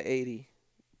things at 80.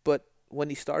 But when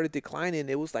he started declining,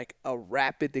 it was like a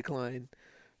rapid decline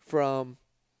from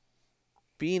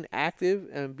being active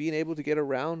and being able to get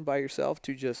around by yourself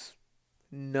to just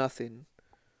nothing.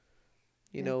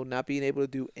 You Yeah. know, not being able to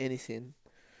do anything.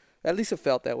 At least it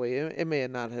felt that way. It may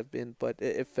not have been, but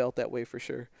it felt that way for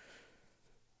sure.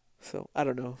 So I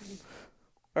don't know.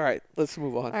 All right, let's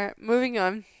move on. All right, moving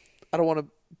on. I don't want to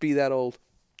be that old.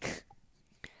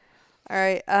 All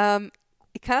right.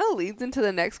 It kind of leads into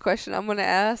the next question I'm going to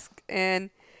ask, and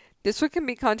this one can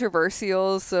be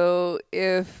controversial. So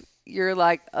if you're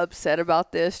like upset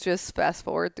about this, just fast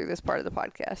forward through this part of the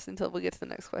podcast until we get to the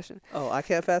next question. Oh, I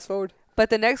can't fast forward. But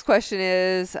the next question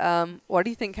is, what do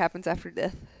you think happens after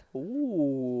death?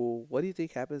 Ooh, what do you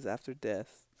think happens after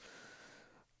death?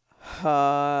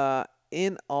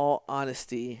 In all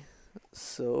honesty,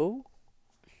 so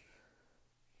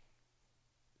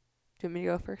Do you want me to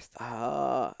go first?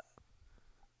 no,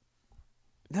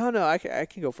 I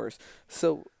can go first.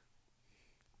 So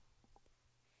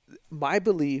my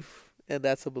belief, and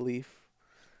that's a belief,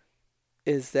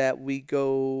 is that we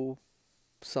go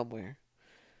somewhere.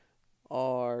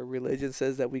 Our religion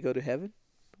says that we go to heaven.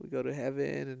 We go to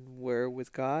heaven and we're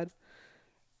with God.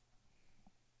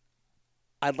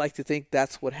 I'd like to think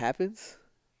that's what happens.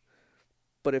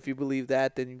 But if you believe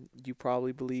that, then you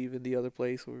probably believe in the other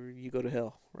place where you go to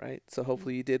hell, right? So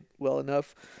hopefully you did well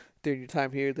enough during your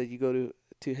time here that you go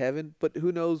to heaven. But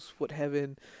who knows what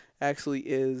heaven actually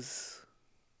is?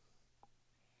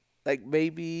 Like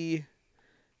maybe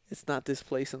it's not this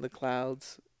place in the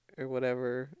clouds or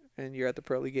whatever, and you're at the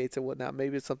pearly gates and whatnot.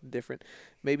 Maybe it's something different.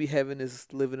 Maybe heaven is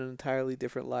living an entirely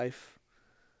different life.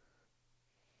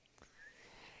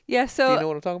 Yeah, Do you so know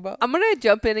what I'm talking about? I'm going to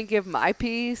jump in and give my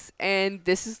piece, and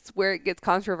this is where it gets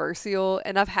controversial.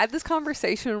 And I've had this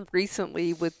conversation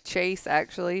recently with Chase,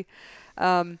 actually.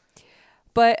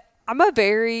 But I'm a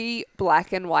very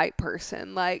black and white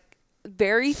person. Like,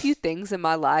 very few things in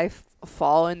my life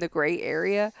fall in the gray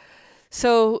area.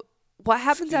 So, what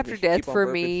happens Excuse me. after death Keep on for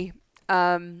burping. me?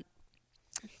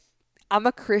 I'm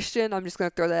a Christian. I'm just going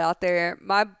to throw that out there.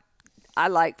 I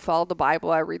like follow the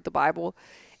Bible. I read the Bible.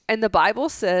 And the Bible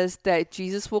says that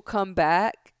Jesus will come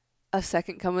back, a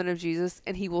second coming of Jesus,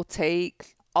 and he will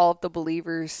take all of the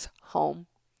believers home.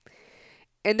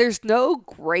 And there's no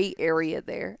gray area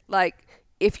there. Like,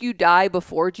 if you die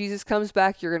before Jesus comes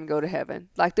back, you're going to go to heaven.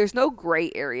 Like, there's no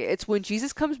gray area. It's when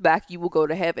Jesus comes back, you will go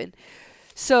to heaven.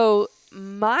 So,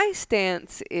 my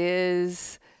stance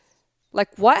is,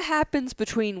 like, what happens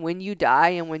between when you die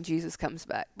and when Jesus comes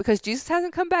back? Because Jesus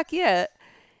hasn't come back yet.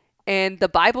 And the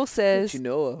Bible That you says,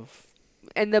 know of.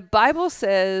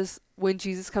 when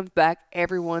Jesus comes back,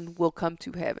 everyone will come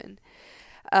to heaven.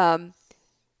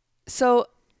 So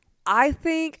I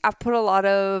think I've put a lot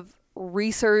of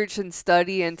research and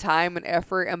study and time and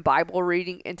effort and Bible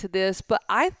reading into this, but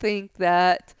I think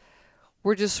that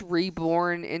we're just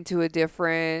reborn into a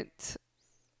different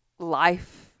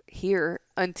life here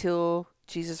until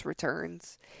Jesus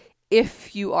returns.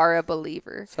 if you are a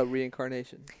believer. So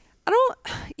reincarnation.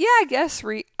 I guess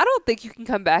I don't think you can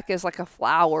come back as like a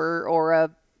flower or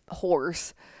a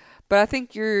horse, but I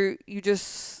think you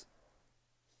just,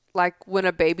 like when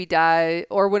a baby dies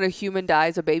or when a human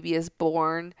dies, a baby is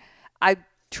born. I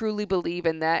truly believe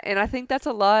in that. And I think that's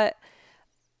a lot.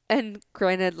 And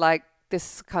granted, like,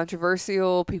 this is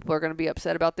controversial. People are going to be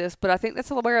upset about this, but I think that's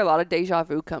where a lot of deja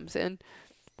vu comes in,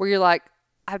 where you're like,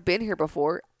 I've been here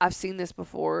before. I've seen this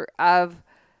before. I've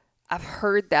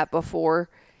heard that before.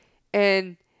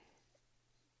 And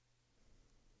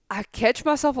I catch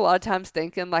myself a lot of times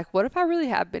thinking, like, what if I really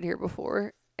have been here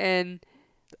before? And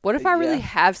what if I really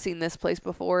have seen this place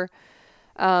before?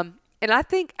 And I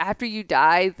think after you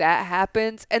die, that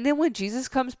happens. And then when Jesus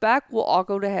comes back, we'll all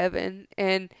go to heaven.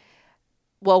 And,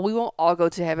 well, we won't all go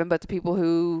to heaven, but the people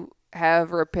who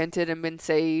have repented and been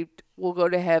saved will go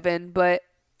to heaven. But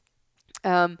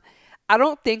I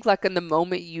don't think, like, in the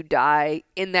moment you die,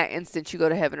 in that instant you go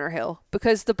to heaven or hell.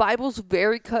 Because the Bible's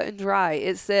very cut and dry.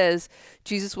 It says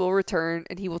Jesus will return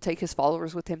and he will take his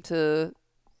followers with him to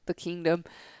the kingdom.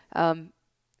 And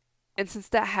since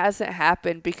that hasn't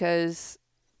happened, because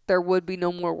there would be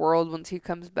no more world once he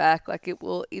comes back, like, it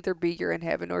will either be you're in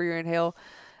heaven or you're in hell.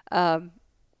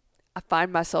 I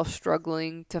find myself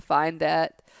struggling to find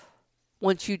that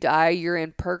once you die, you're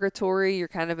in purgatory, you're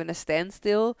kind of in a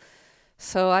standstill.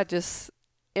 So I just,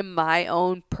 in my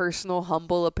own personal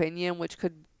humble opinion, which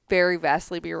could very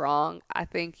vastly be wrong, I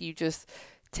think you just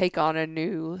take on a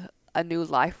new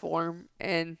life form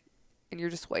and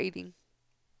you're just waiting.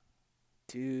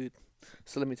 Dude,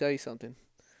 so let me tell you something.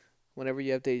 Whenever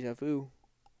you have deja vu,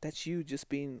 that's you just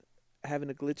having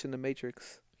a glitch in the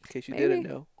matrix, in case you didn't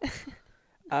know.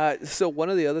 So one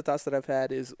of the other thoughts that I've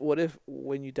had is, what if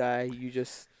when you die,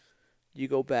 you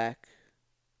go back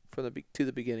to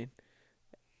the beginning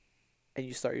and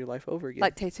you start your life over again?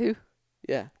 Like Tattoo?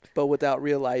 Yeah, but without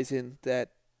realizing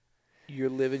that you're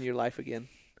living your life again.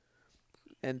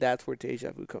 And that's where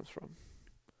deja vu comes from.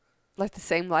 Like the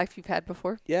same life you've had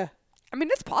before? Yeah. I mean,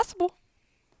 it's possible.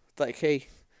 It's like, hey,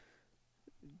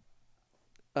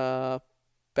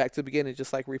 back to the beginning,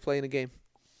 just like replaying a game.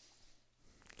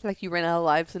 Like you ran out of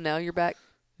lives and now you're back.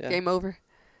 Yeah. Game over.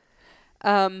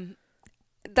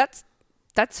 That's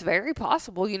very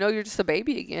possible. You know, you're just a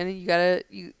baby again and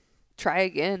you try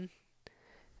again.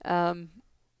 I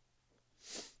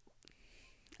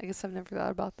guess I've never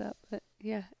thought about that, but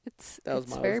yeah, it's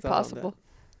very possible.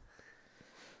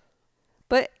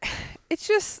 But it's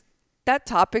just, that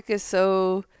topic is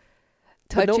so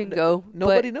touch and go.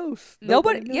 Nobody knows.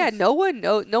 Nobody knows. Yeah, no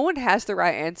one has the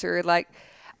right answer. Like,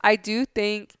 I do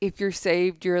think if you're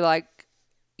saved, you're like,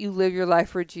 you live your life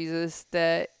for Jesus,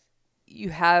 that you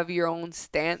have your own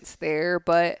stance there.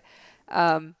 But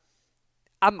for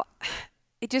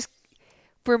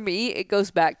me, it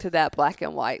goes back to that black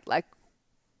and white. Like,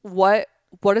 what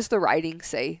does the writing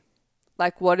say?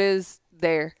 Like, what is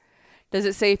there? Does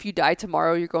it say if you die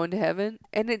tomorrow, you're going to heaven?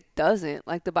 And it doesn't.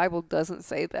 Like, the Bible doesn't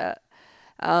say that.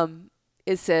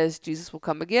 It says Jesus will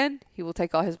come again. He will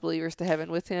take all his believers to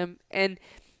heaven with him. And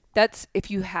that's,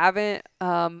 if you haven't,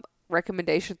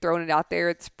 recommendation, throwing it out there.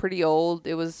 It's pretty old.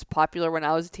 It was popular when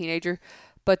I was a teenager.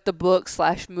 But the book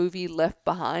 / movie Left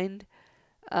Behind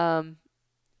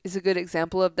is a good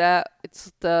example of that.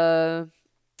 It's the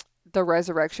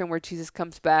resurrection where Jesus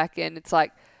comes back, and it's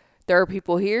like, there are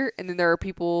people here and then there are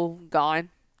people gone.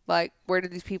 Like, where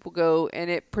did these people go? And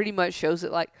it pretty much shows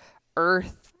it like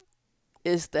Earth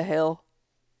is the hell.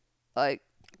 Like,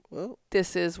 well,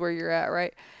 this is where you're at,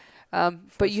 right?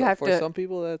 But you have to. For some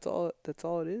people, that's all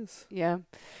it is. Yeah.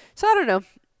 So I don't know,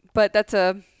 but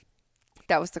that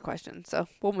was the question. So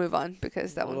we'll move on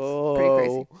because that one's pretty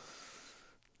crazy.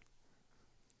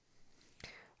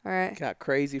 All right. Got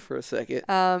crazy for a second.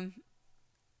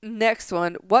 Next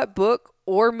one. What book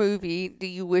or movie do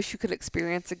you wish you could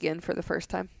experience again for the first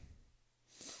time?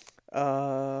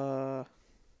 I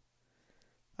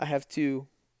have two,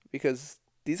 because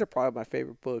these are probably my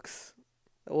favorite books.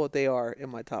 Well, they are in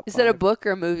my top 5. Is that a book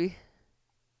or a movie?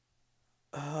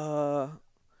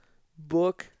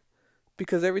 Book,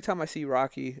 because every time I see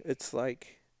Rocky, it's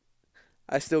like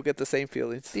I still get the same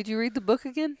feelings. Did you read the book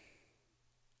again?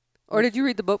 Or did you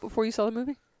read the book before you saw the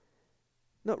movie?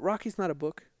 No, Rocky's not a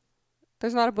book.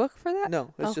 There's not a book for that?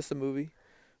 No, it's just a movie.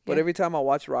 But every time I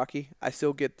watch Rocky, I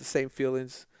still get the same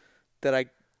feelings that I...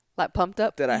 Like pumped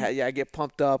up? That I had. Yeah, I get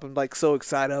pumped up. I'm like so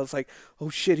excited. I was like, oh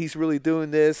shit, he's really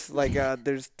doing this. Like,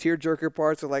 there's tearjerker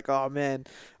parts. I'm like, oh man,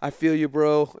 I feel you,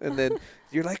 bro. And then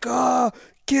you're like, oh,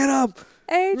 get up.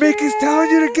 Adrian! Mickey's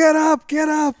telling you to get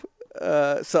up.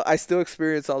 So I still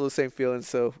experience all those same feelings.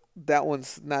 So that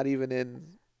one's not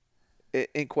even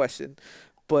in question.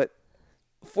 But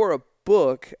for a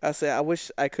book, I say I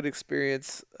wish I could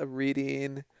experience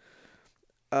reading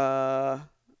uh,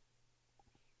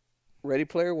 Ready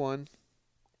Player One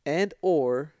and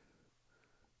or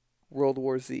World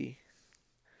War Z.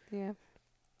 Yeah.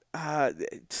 Uh,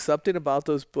 Something about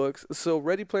those books. So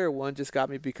Ready Player One just got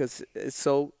me because it's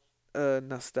so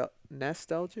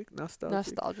Nostalgic.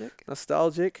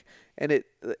 nostalgic, and it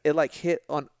like hit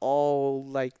on all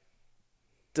like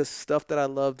the stuff that I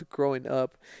loved growing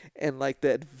up, and like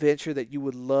the adventure that you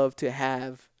would love to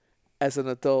have as an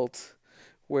adult,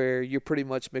 where you're pretty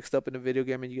much mixed up in a video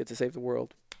game and you get to save the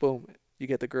world. Boom, you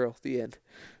get the girl. The end.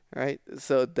 Right.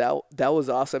 So that was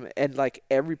awesome, and like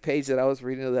every page that I was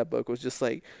reading of that book was just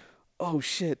like, oh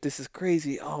shit, this is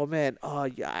crazy. Oh man, oh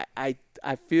yeah, I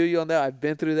feel you on that. I've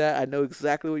been through that. I know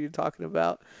exactly what you're talking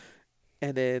about.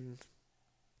 And then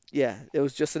yeah, it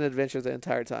was just an adventure the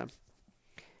entire time.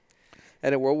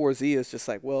 And in World War Z, it's just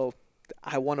like, well,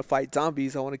 I want to fight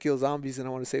zombies. I want to kill zombies, and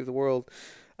I want to save the world.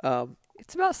 Um,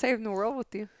 It's about saving the world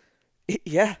with you.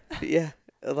 yeah, yeah,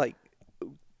 like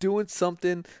doing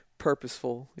something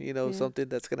purposeful. Yeah. Something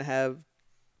that's gonna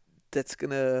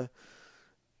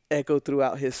echo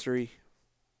throughout history.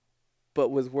 But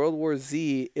with World War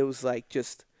Z, it was like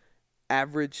just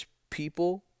average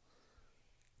people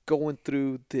going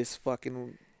through this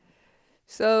fucking.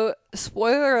 So,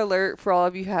 spoiler alert for all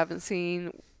of you who haven't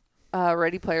seen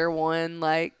Ready Player One.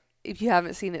 Like, if you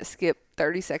haven't seen it, skip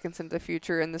 30 seconds into the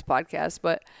future in this podcast.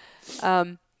 But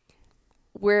um,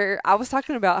 where I was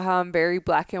talking about how I'm very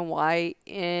black and white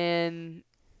in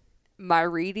my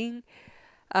reading,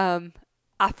 um,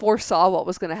 I foresaw what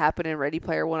was going to happen in Ready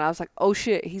Player One. I was like, oh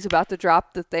shit, he's about to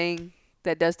drop the thing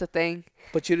that does the thing.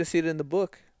 But you didn't see it in the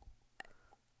book.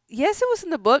 Yes, it was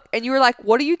in the book. And you were like,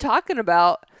 what are you talking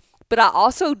about? But I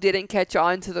also didn't catch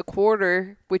on to the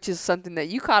quarter, which is something that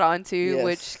you caught on to, Yes.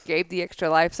 which gave the extra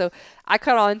life. So I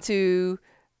caught on to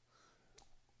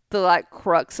the like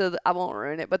crux of I won't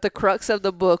ruin it, but the crux of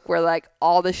the book where like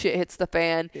all the shit hits the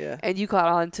fan, Yeah. and you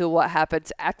caught on to what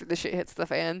happens after the shit hits the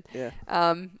fan. Yeah.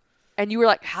 And you were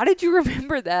like, how did you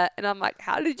remember that? And I'm like,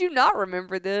 how did you not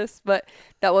remember this? But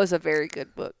that was a very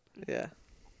good book. Yeah.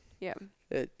 Yeah.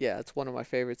 It's one of my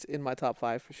favorites, in my top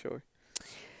 5 for sure.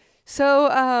 So,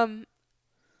 I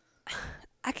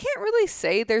can't really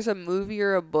say there's a movie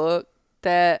or a book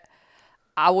that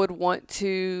I would want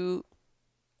to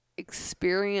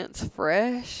experience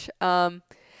fresh.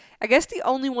 I guess the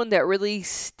only one that really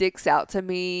sticks out to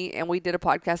me, and we did a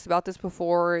podcast about this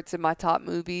before, it's in my top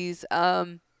movies,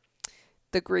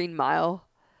 The Green Mile.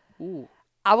 Ooh.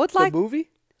 I would like the movie?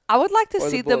 I would like to Or the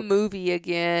see the book? movie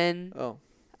again Oh.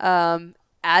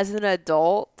 as an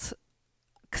adult.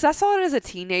 Because I saw it as a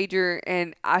teenager,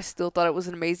 and I still thought it was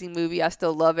an amazing movie. I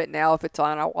still love it now. If it's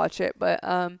on, I'll watch it. But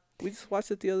We just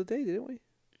watched it the other day, didn't we?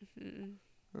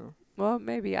 Oh. well,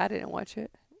 maybe I didn't watch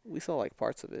it. We saw like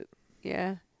parts of it.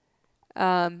 Yeah.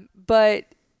 But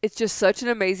it's just such an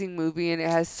amazing movie, and it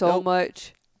has so Nope.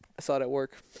 much. I saw it at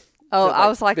work. Oh, Like I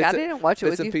was like, I bits, didn't watch it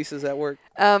bits with and you. pieces at work.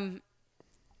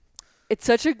 It's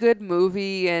such a good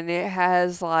movie, and it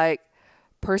has like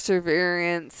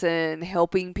perseverance and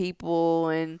helping people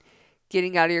and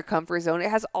getting out of your comfort zone. It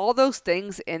has all those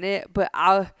things in it, but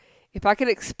if I could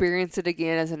experience it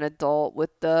again as an adult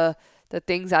with the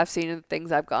things I've seen and the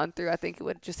things I've gone through, I think it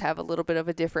would just have a little bit of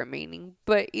a different meaning.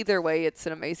 But either way, it's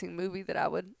an amazing movie that I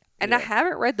would. And I Yeah.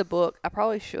 haven't read the book. I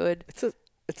probably should. It's a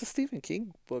Stephen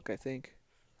King book, I think.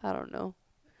 I don't know.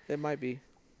 It might be.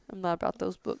 I'm not about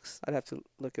those books. I'd have to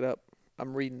look it up.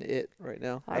 I'm reading it right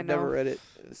now. I I've never know. read it.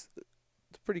 It's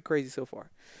pretty crazy so far.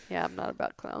 Yeah, I'm not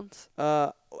about clowns.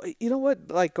 You know what?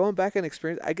 Like going back and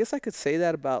experience, I guess I could say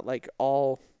that about like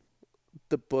all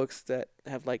the books that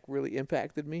have like really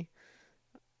impacted me,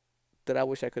 that I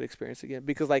wish I could experience again.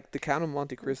 Because like The Count of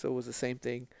Monte Cristo was the same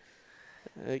thing.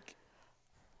 Like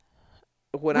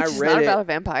when Which I is read not it, about a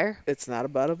vampire. it's not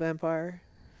about a vampire.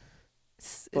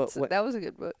 But That was a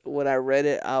good book. when I read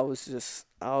it, I was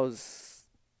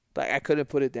like, I couldn't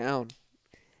put it down.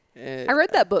 And, I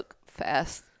read that book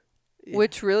fast, yeah.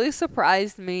 which really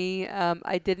surprised me.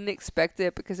 I didn't expect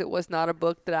it because it was not a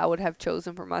book that I would have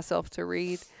chosen for myself to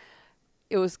read.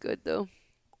 It was good though.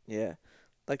 Yeah.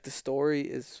 Like the story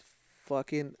is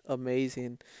fucking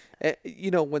amazing.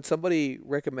 When somebody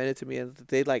recommended to me and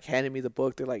they like handed me the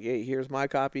book, they're like, "Hey, here's my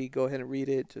copy. Go ahead and read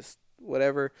it. Just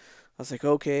whatever." I was like,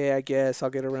 "Okay, I guess I'll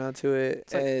get around to it."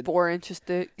 It's like And 4 inches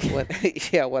thick.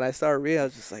 when I started reading, I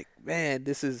was just like, "Man,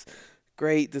 this is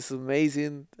great. This is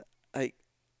amazing." Like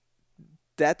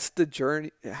that's the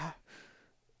journey.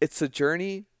 It's a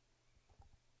journey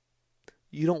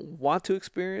you don't want to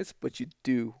experience, but you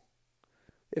do.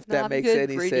 if No, that I'm makes good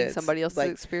any reading sense. somebody else's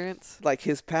experience. Like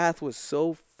his path was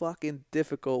so fucking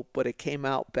difficult, but it came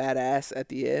out badass at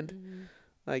the end. Hmm.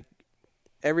 Like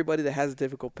everybody that has a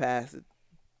difficult path,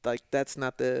 like that's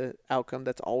not the outcome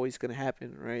that's always gonna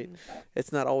happen, right?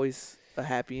 It's not always a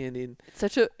happy ending.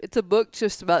 It's a book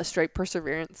just about straight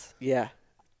perseverance. Yeah,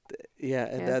 yeah,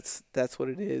 and Yeah. that's what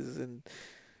it is. And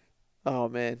oh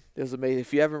man, it was amazing.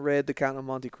 If you haven't read The Count of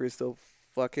Monte Cristo,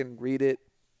 fucking read it.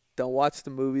 Don't watch the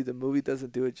movie. The movie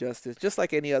doesn't do it justice. Just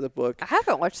like any other book. I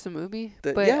haven't watched the movie,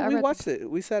 but Yeah, I we read watched it.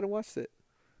 We sat and watched it.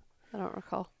 I don't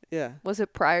recall. Yeah. Was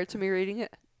it prior to me reading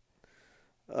it?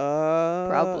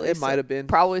 Probably. It So, might have been.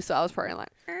 probably so. I was probably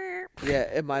like, Yeah,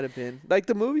 it might have been. Like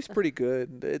the movie's pretty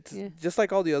good. It's yeah. just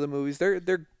like all the other movies. They're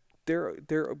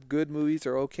good movies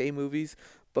or okay movies,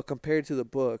 but compared to the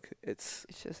book, It's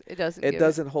just it doesn't. it give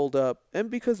doesn't hold up.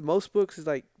 And because most books is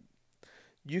like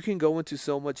you can go into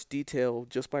so much detail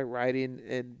just by writing,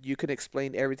 and you can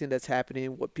explain everything that's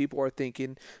happening, what people are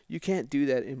thinking. You can't do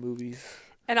that in movies.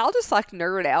 And I'll just like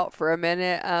nerd out for a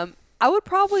minute. I would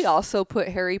probably also put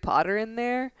Harry Potter in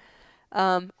there.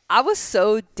 I was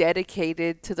so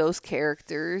dedicated to those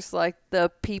characters, like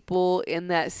the people in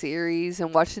that series,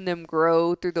 and watching them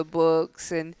grow through the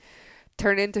books and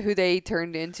turn into who they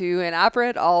turned into. And I've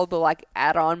read all the like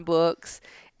add-on books,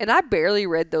 and I barely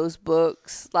read those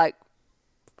books like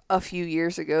a few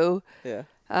years ago. Yeah.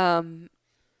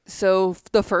 So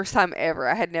the first time ever,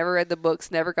 I had never read the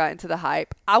books, never got into the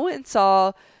hype. I went and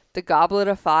saw The Goblet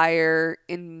of Fire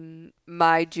in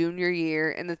my junior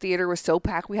year, and the theater was so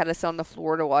packed we had to sit on the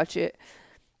floor to watch it.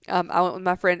 I went with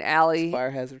my friend Allie.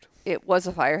 Fire hazard. It was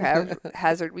a fire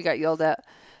hazard. We got yelled at.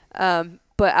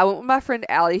 But I went with my friend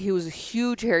Allie, who was a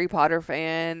huge Harry Potter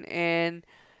fan, and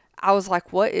I was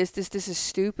like, what is this? This is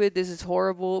stupid. This is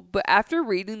horrible. But after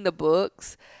reading the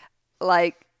books,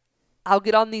 like, I'll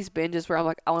get on these binges where I'm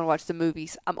like, I want to watch the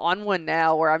movies. I'm on one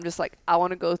now where I'm just like, I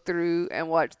want to go through and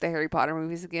watch the Harry Potter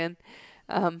movies again.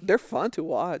 They're fun to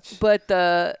watch. But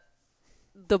the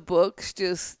books,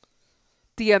 just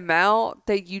the amount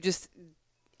that you just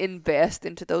invest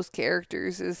into those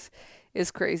characters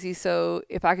is crazy. So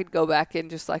if I could go back and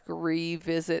just like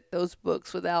revisit those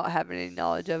books without having any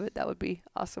knowledge of it, that would be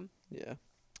awesome. Yeah.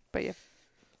 But yeah.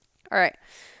 All right.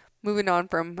 Moving on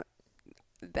from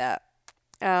that.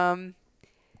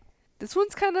 This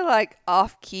one's kind of like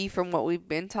off key from what we've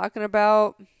been talking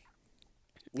about.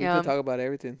 We've been talking about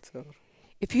everything. So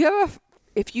if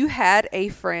you had a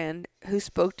friend who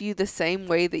spoke to you the same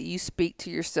way that you speak to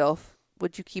yourself,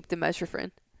 would you keep them as your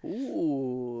friend?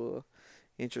 ooh,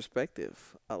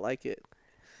 introspective. I like it.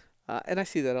 And I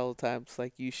see that all the time. It's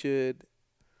like you should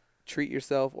treat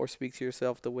yourself or speak to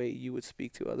yourself the way you would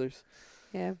speak to others.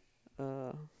 Yeah.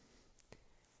 Uh,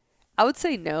 I would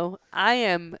say no. I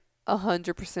am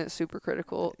 100% super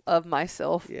critical of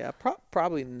myself. yeah,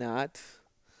 probably not.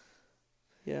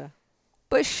 Yeah.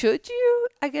 But should you?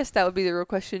 I guess that would be the real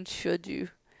question. Should you?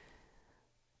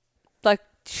 Like,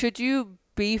 should you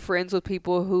be friends with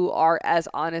people who are as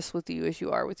honest with you as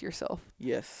you are with yourself?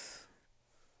 Yes.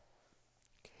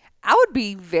 I would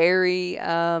be very,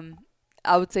 I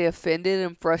would say offended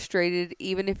and frustrated,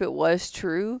 even if it was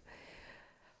true.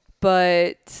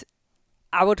 But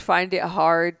I would find it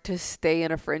hard to stay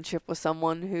in a friendship with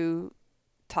someone who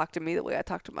talked to me the way I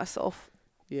talk to myself.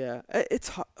 Yeah.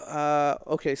 It's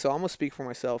okay. So I'm gonna speak for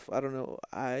myself. I don't know.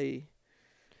 I'm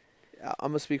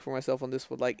gonna speak for myself on this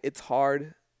one. Like it's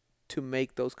hard to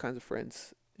make those kinds of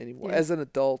friends anymore. Yeah. As an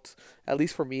adult, at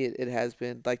least for me, it has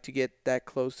been like to get that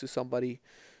close to somebody.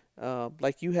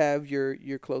 Like you have your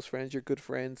close friends, your good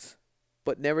friends,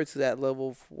 but never to that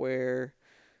level where,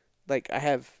 like I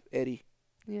have Eddie.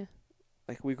 Yeah.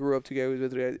 Like we grew up together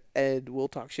with Ed. We'll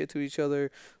talk shit to each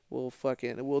other.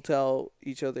 We'll tell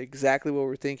each other exactly what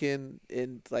we're thinking,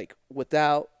 and like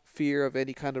without fear of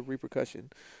any kind of repercussion,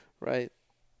 right?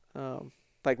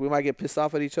 Like we might get pissed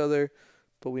off at each other,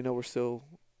 but we know we're still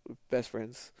best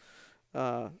friends.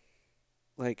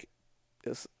 Like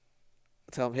just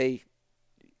tell him, hey,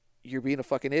 you're being a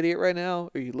fucking idiot right now,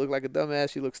 or you look like a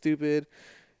dumbass, you look stupid,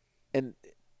 and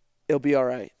it'll be all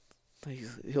right.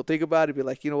 He'll think about it, be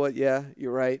like, you know what, yeah,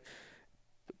 you're right.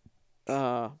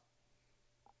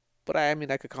 But I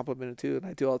mean, I could compliment him too, and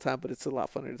I do all the time, but it's a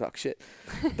lot funner to talk shit.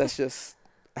 That's just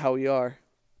how we are.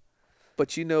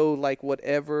 But you know, like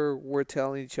whatever we're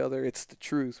telling each other, it's the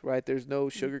truth, right? There's no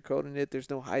sugarcoating it. There's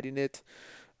no hiding it.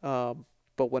 But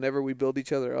whenever we build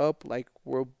each other up, like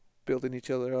we're building each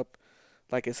other up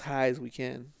like as high as we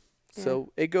can. Yeah.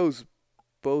 So it goes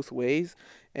both ways.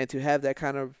 And to have that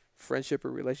kind of friendship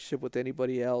or relationship with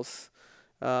anybody else,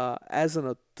 as an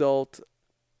adult,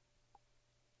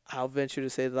 I'll venture to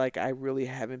say that, like I really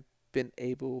haven't been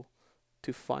able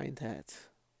to find that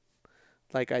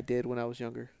like I did when I was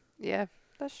younger. Yeah,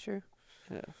 that's true.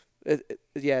 Yeah,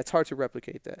 yeah, it's hard to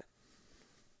replicate that,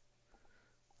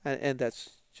 and that's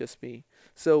just me.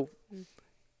 So Mm.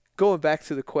 going back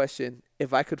to the question,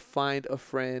 if I could find a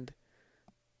friend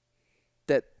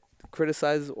that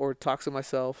criticizes or talks to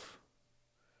myself,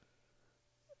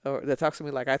 or that talks to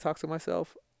me like I talk to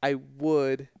myself, I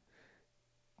would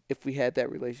if we had that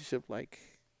relationship like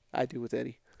I do with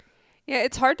Eddie. Yeah,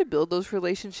 it's hard to build those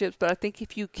relationships, but I think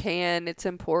if you can, it's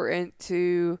important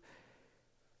to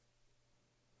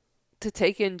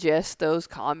take in just those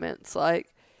comments.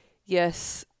 Like,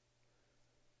 yes,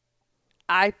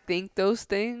 I think those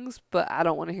things, but I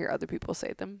don't want to hear other people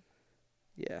say them.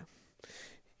 Yeah.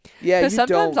 Yeah, Because you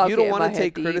sometimes don't. I'll You don't get in want my to head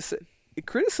take deep. criticism.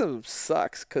 Criticism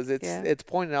sucks because Yeah. it's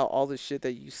pointing out all the shit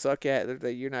that you suck at or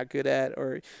that you're not good at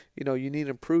or you need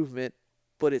improvement,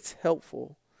 but it's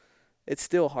helpful. It's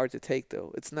still hard to take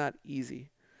though. It's not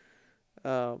easy.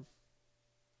 Um,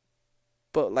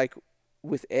 but like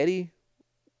with Eddie,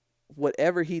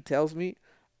 whatever he tells me,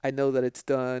 I know that it's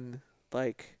done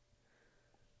like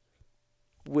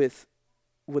with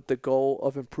with the goal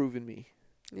of improving me,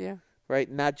 Yeah. right?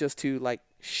 Not just to like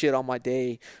shit on my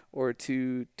day or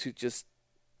to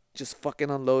just fucking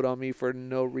unload on me for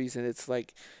no reason. It's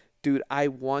like, dude, I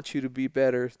want you to be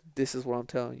better. This is what I'm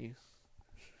telling you.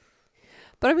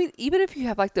 But I mean, even if you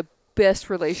have like the best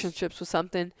relationships with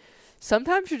something,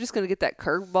 sometimes you're just going to get that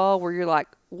curveball where you're like,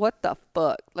 what the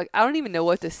fuck? Like, I don't even know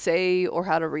what to say or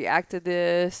how to react to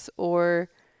this.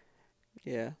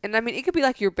 Yeah. And I mean, it could be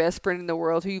like your best friend in the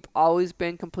world who you've always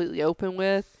been completely open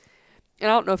with. And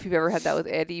I don't know if you've ever had that with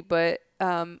Eddie, but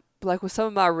like with some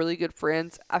of my really good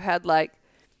friends, I've had like,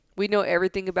 we know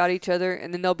everything about each other.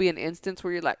 And then there'll be an instance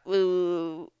where you're like,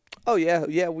 ooh. Oh yeah,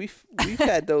 yeah. We've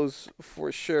had those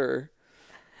for sure,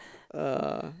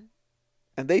 uh,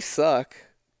 and they suck.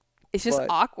 It's just But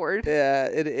awkward. yeah,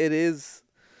 it is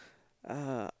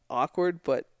awkward.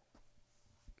 But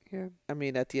Yeah. I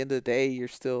mean, at the end of the day, you're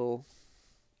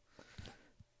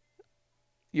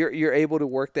able to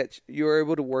work you're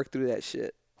able to work through that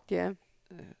shit. Yeah.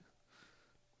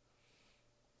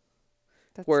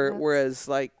 That's nuts. Whereas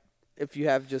like if you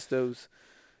have just those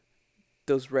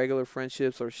regular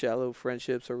friendships or shallow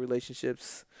friendships or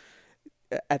relationships,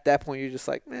 at that point you're just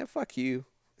like, man, fuck you.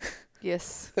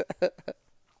 Yes.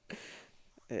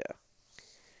 Yeah.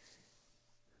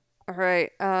 All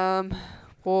right.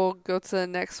 We'll go to the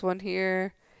next one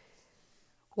here.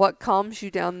 What calms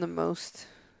you down the most?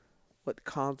 What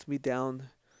calms me down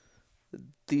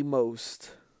the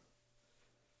most?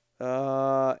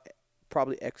 Uh,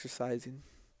 Probably exercising.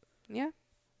 Yeah.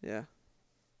 Yeah.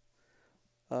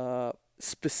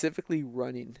 Specifically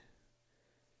running.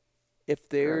 If Gross.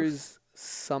 there's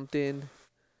something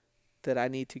that I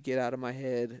need to get out of my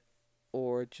head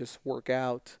or just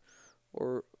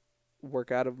or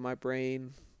work out of my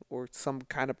brain or some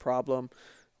kind of problem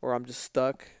or I'm just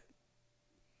stuck,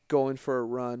 going for a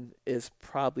run is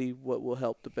probably what will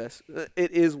help the best.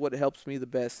 It is what helps me the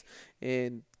best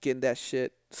in getting that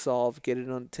shit solved, getting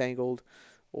untangled,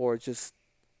 or just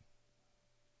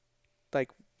like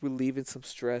relieving some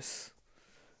stress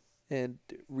and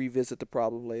revisit the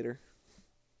problem later.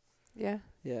 Yeah.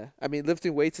 Yeah. I mean,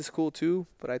 lifting weights is cool too,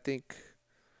 but I think,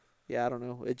 yeah, I don't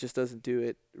know. It just doesn't do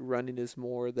it. Running is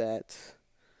more that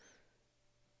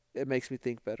it makes me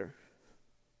think better.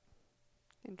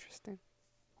 Interesting.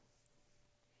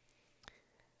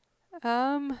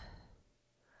 Um,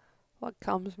 what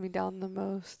calms me down the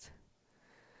most?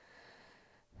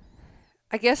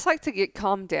 I guess like to get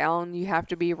calmed down, you have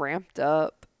to be ramped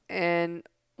up. And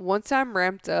once I'm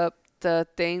ramped up, the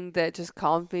thing that just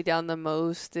calms me down the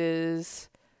most is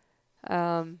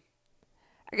um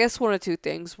I guess one of two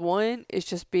things. One is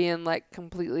just being like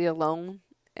completely alone.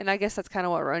 And I guess that's kind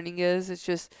of what running is. It's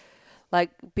just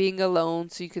like being alone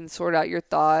so you can sort out your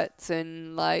thoughts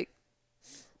and like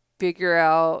figure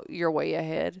out your way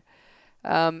ahead.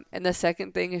 And the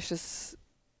second thing is just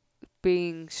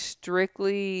being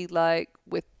strictly like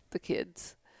with the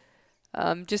kids.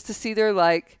 Just to see their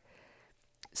like.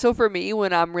 So for me,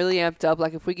 when I'm really amped up,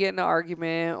 like if we get in an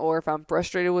argument or if I'm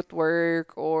frustrated with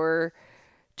work or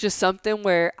just something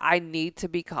where I need to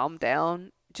be calmed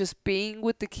down, just being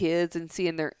with the kids and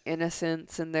seeing their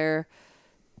innocence and their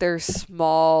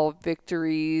small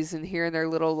victories and hearing their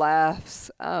little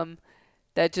laughs,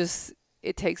 that just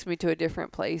it takes me to a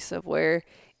different place of where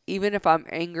even if I'm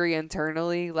angry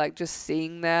internally, like just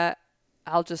seeing that,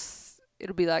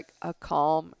 it'll be like a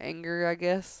calm anger, I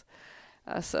guess.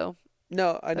 So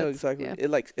No, I know that's exactly.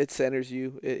 yeah, It centers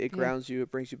you. It yeah, grounds you.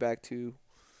 It brings you back to.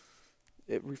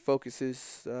 It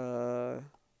refocuses.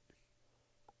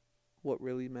 what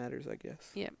really matters, I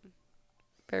guess. Yep.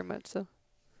 Very much so.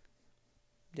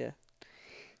 Yeah.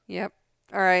 Yep.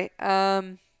 All right.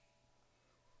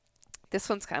 This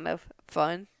one's kind of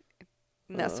fun,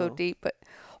 not so Uh-oh. deep, but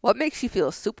what makes you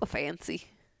feel super fancy?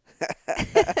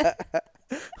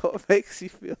 What makes you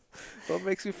feel? What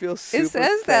makes you feel super It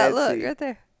says fancy? that. Look right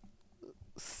there.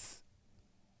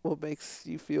 What makes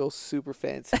you feel super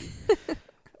fancy?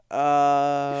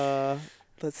 uh,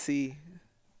 let's see.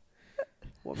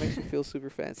 What makes you feel super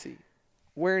fancy?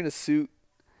 Wearing a suit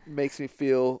makes me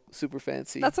feel super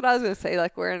fancy. That's what I was gonna say.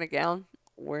 Like wearing a gown.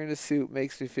 Wearing a suit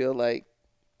makes me feel like,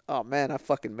 oh man, I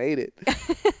fucking made it.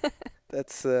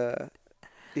 That's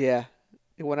yeah.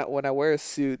 When I wear a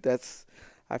suit,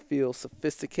 I feel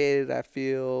sophisticated. I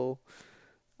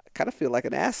kind of feel like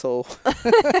an asshole.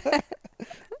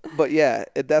 But yeah,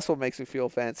 that's what makes me feel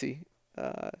fancy.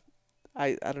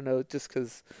 I don't know, just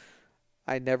because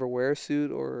I never wear a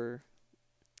suit, or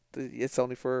it's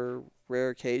only for rare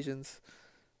occasions.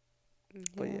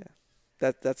 But yeah,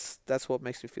 that's what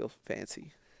makes me feel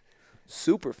fancy,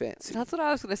 super fancy. That's what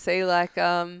I was gonna say. Like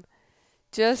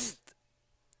just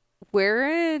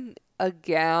wearing a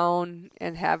gown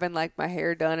and having like my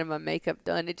hair done and my makeup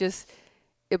done.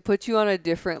 It puts you on a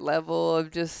different level of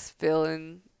just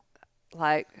feeling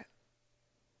like,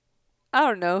 I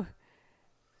don't know.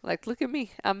 Like, look at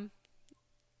me. I'm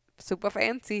super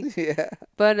fancy. Yeah.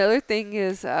 But another thing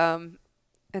is, and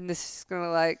this is going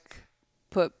to like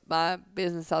put my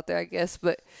business out there, I guess,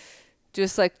 but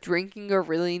just like drinking a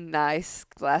really nice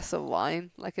glass of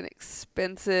wine, like an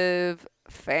expensive,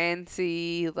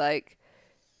 fancy, like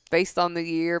based on the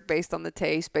year, based on the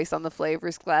taste, based on the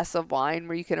flavors, glass of wine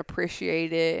where you can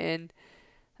appreciate it,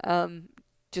 and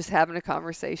just having a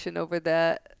conversation over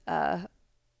that,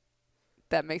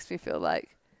 that makes me feel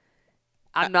like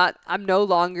I'm no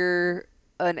longer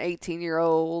an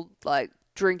 18-year-old like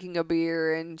drinking a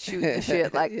beer and shooting the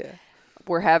shit. Like Yeah.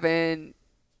 we're having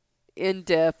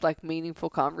in-depth, like meaningful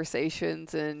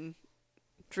conversations, and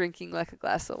drinking like a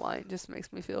glass of wine just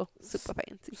makes me feel super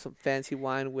fancy. Some fancy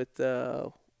wine with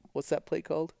what's that plate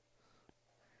called?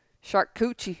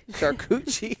 Charcuterie.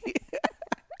 Charcuterie.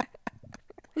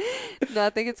 No, I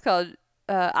think it's called,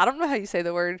 I don't know how you say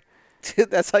the word.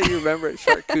 That's how you remember it,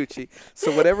 charcuterie.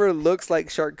 So whatever looks like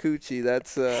charcuterie,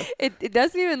 that's It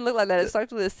doesn't even look like that. It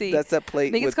starts with a C. that's that plate.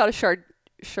 I think it's with, called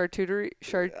a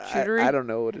charcuterie. I don't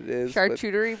know what it is. but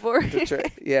Charcuterie board.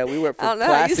 yeah, we went I don't from know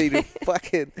how you classy to say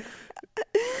fucking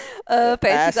fancy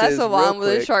asses glass of wine real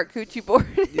with a quick. charcuterie board.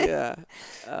 Yeah.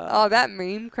 Oh, that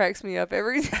meme cracks me up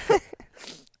every time.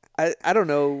 I don't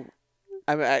know.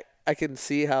 I mean, I can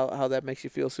see how that makes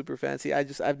you feel super fancy.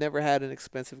 I've never had an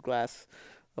expensive glass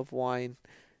of wine,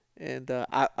 and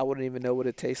I wouldn't even know what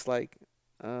it tastes like.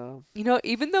 You know,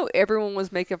 even though everyone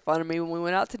was making fun of me when we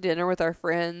went out to dinner with our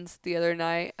friends the other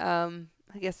night, I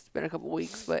guess it's been a couple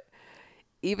weeks, but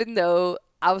even though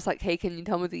I was like, hey, can you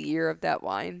tell me the year of that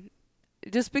wine?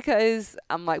 Just because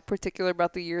I'm like particular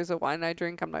about the years of wine I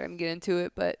drink, I'm not going to get into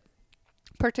it, but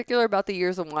particular about the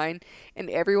years of wine, and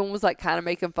everyone was like kind of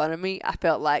making fun of me. I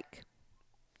felt like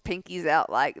pinkies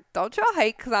out, like, don't y'all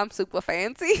hate because I'm super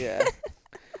fancy? Yeah.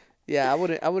 Yeah, I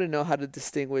wouldn't know how to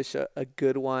distinguish a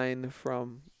good wine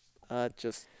from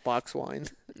just box wine.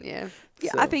 Yeah.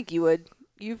 Yeah, So, I think you would.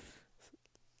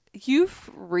 You've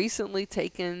recently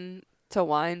taken to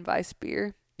wine vice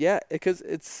beer. yeah, because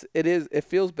it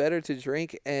feels better to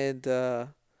drink, and It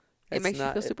it's makes you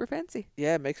not feel super fancy.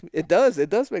 yeah, it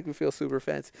does make me feel super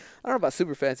fancy. I don't know about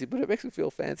super fancy, but it makes me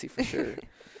feel fancy for sure.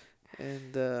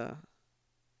 And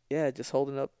yeah, just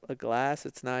holding up a glass,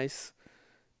 it's nice.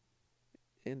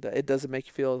 And it doesn't make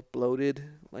you feel bloated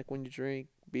like when you drink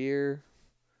beer.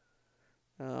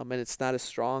 And it's not as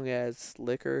strong as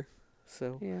liquor,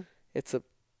 so Yeah. it's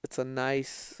a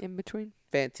nice, In between.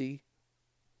 fancy,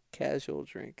 casual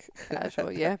drink.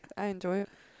 Casual. Yeah. I enjoy it.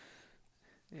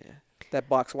 Yeah, that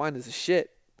box wine is a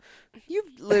shit.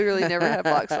 You've literally never had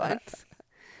box wines.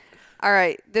 All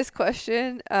right. This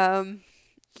question,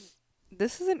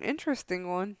 this is an interesting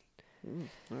one.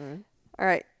 All right. All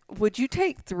right. Would you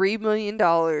take $3 million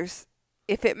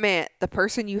if it meant the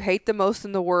person you hate the most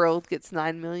in the world gets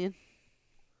 $9 million?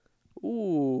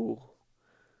 Ooh,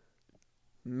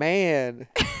 man,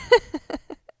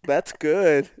 that's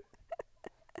good.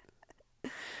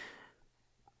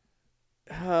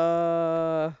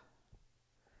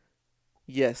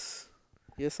 Yes,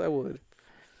 yes, I would.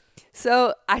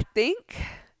 So I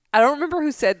don't remember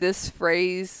who said this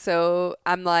phrase, so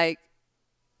I'm like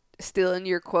stealing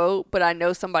your quote, but I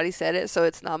know somebody said it, so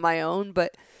it's not my own.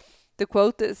 But the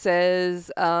quote that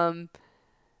says,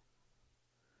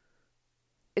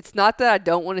 it's not that I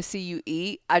don't want to see you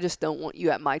eat. I just don't want you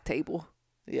at my table.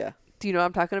 Yeah. Do you know what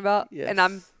I'm talking about? And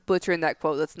I'm Yes. butchering that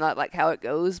quote. That's not like how it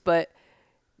goes, but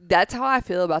that's how I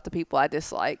feel about the people I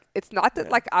dislike. It's not that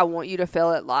Yeah. like I want you to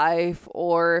fail at life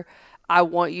or I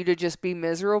want you to just be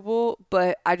miserable,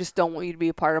 but I just don't want you to be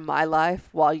a part of my life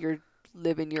while you're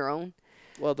living your own.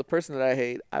 Well, the person that I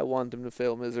hate, I want them to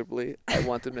fail miserably. I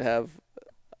want them to have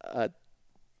a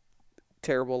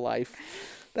terrible life.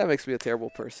 That makes me a terrible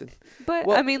person. But I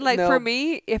Well, mean, like for no.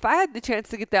 me, if I had the chance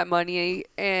to get that money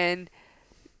and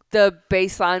the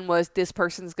baseline was this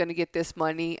person's going to get this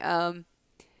money, I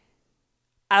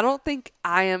don't think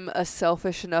I am a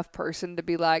selfish enough person to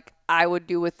be like, I would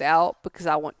do without because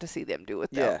I want to see them do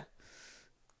without.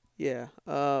 Yeah.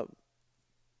 Yeah.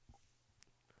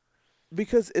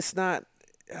 Because it's not.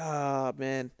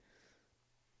 Man,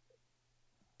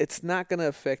 it's not gonna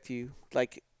affect you.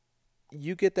 Like,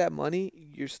 you get that money,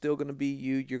 you're still gonna be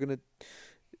you.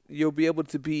 You'll be able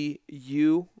to be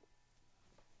you,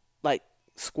 like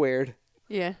squared,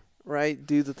 Yeah. right?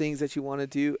 Do the things that you want to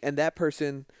do, and that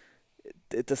person,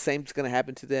 the same's gonna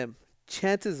happen to them.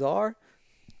 Chances are,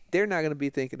 they're not gonna be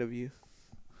thinking of you.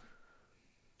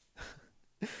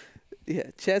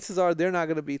 Yeah, chances are they're not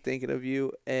gonna be thinking of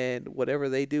you, and whatever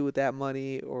they do with that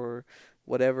money or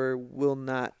whatever will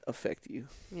not affect you.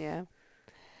 Yeah.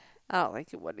 I don't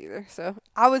think it would either. So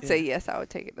I would say Yeah. yes, I would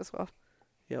take it as well.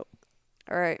 Yep.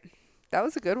 All right. That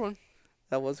was a good one.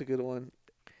 That was a good one.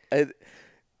 I,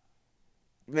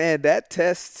 man, that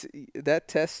tests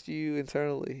you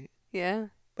internally. Yeah.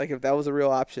 Like if that was a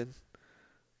real option.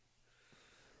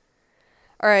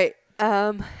 All right.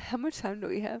 How much time do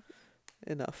we have?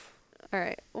 Enough. All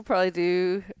right. We'll probably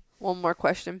do one more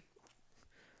question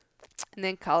and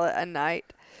then call it a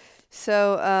night.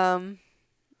 So,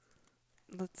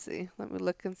 let's see. Let me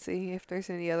look and see if there's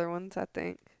any other ones, I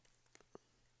think.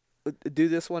 Do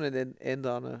this one and then end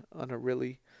on a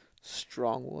really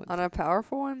strong one. On a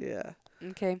powerful one? Yeah.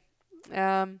 Okay.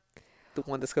 Um, The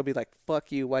one that's gonna be like,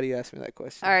 fuck you, why do you ask me that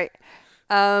question? all right.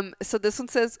 So this one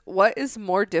says, what is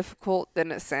more difficult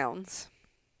than it sounds?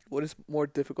 What is more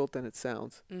difficult than it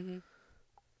sounds? Mm-hmm.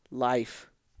 Life.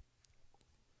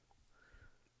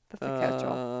 That's a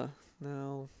catch-all.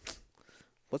 No.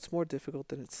 What's more difficult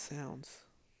than it sounds?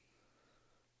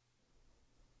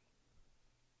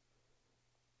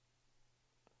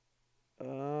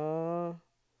 Uh,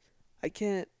 I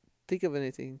can't think of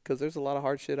anything because there's a lot of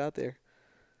hard shit out there.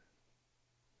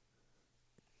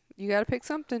 You got to pick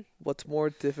something. What's more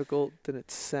difficult than it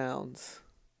sounds?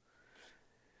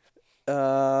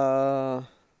 Uh,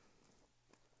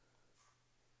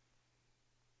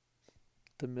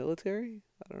 the military?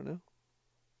 I don't know.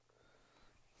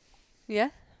 Yeah?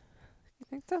 You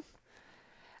think so?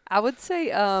 I would say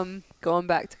going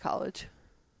back to college.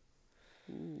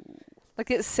 Ooh.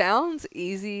 Like it sounds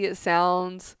easy. It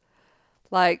sounds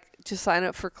like just sign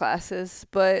up for classes,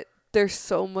 but there's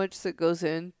so much that goes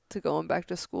into going back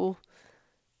to school.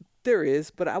 There is,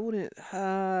 but I wouldn't.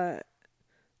 I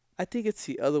think it's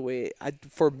the other way.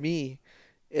 For me,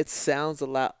 it sounds a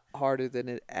lot harder than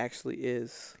it actually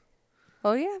is.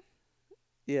 Oh yeah.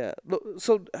 Yeah.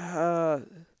 So,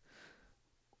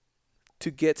 to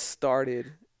get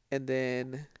started and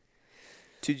then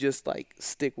to just like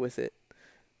stick with it,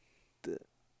 the-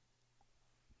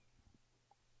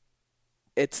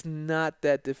 it's not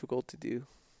that difficult to do.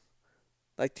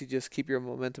 Like to just keep your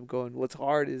momentum going. What's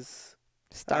hard is,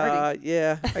 Starting.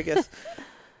 yeah, I guess.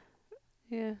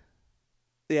 Yeah.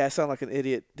 Yeah, I sound like an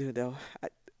idiot doing that.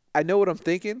 I know what I'm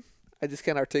thinking. I just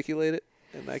can't articulate it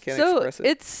and I can't So express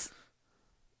it.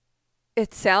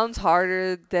 it sounds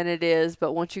harder than it is,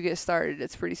 but once you get started,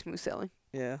 it's pretty smooth sailing.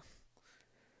 Yeah.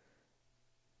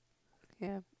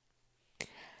 Yeah.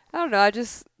 I don't know. I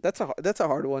just That's a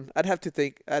hard one. I'd have to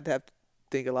think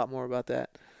a lot more about that.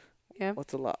 yeah.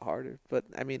 What's a lot harder? But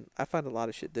I mean, I find a lot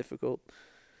of shit difficult.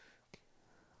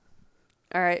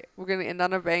 All right, we're gonna end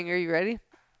on a banger. You ready?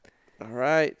 All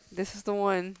right. This is the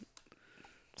one.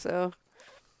 So,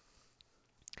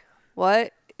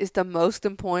 what is the most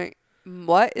important?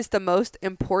 What is the most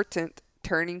important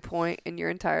turning point in your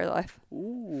entire life?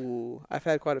 Ooh, I've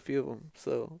had quite a few of them.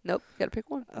 So Nope, you gotta pick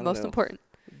one. I don't Most know. important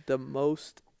The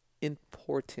most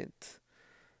important,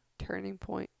 turning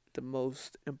point. the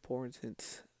most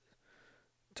important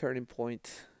turning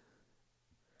point.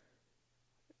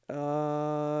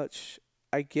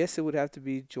 I guess it would have to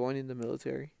be joining the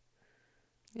military.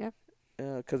 Yeah.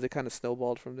 Because it kind of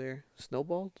snowballed from there.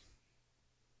 Snowballed?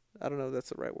 I don't know if that's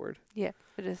the right word. Yeah,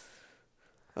 it is.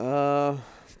 Uh,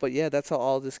 but yeah, that's how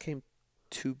all this came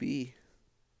to be.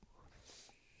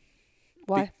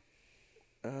 Why?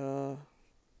 Uh,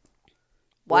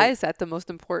 Why Well, is that the most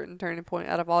important turning point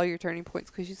out of all your turning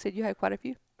points? Because you said you had quite a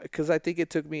few. because I think it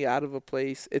took me out of a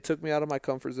place. It took me out of my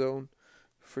comfort zone,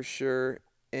 for sure,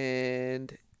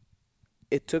 and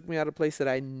it took me out of a place that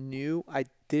I knew I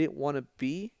didn't want to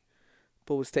be,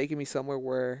 but was taking me somewhere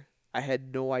where I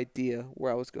had no idea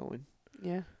where I was going.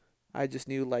 Yeah, I just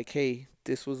knew like, hey,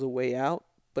 this was a way out,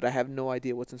 but I have no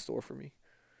idea what's in store for me.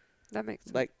 that makes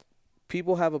sense. Like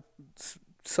people have a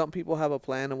some people have a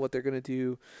plan on what they're gonna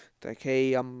do. Like,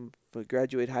 hey, I'm gonna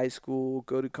graduate high school,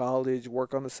 go to college,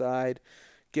 work on the side,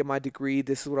 get my degree.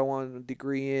 This is what I want a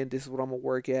degree in. This is what I'm gonna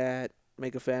work at.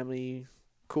 Make a family.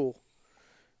 Cool.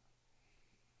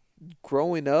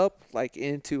 Growing up, like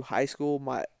into high school,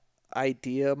 my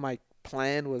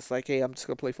plan was like, hey, I'm just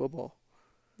gonna play football.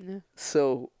 Yeah.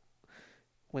 So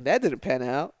when that didn't pan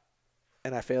out,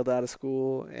 and I failed out of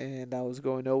school, and I was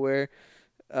going nowhere,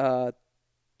 uh,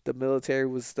 the military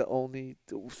was the only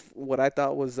what I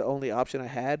thought was the only option I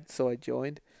had, so I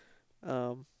joined.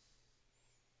 Um,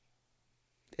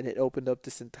 and it opened up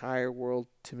this entire world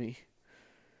to me.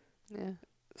 Yeah,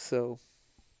 So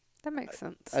that makes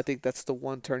I sense. think that's the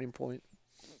one turning point.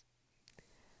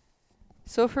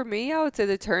 So for me, I would say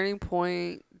the turning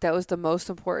point that was the most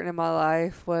important in my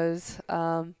life was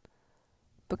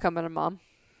becoming a mom.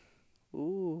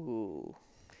 Ooh.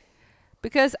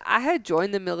 Because I had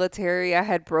joined the military, I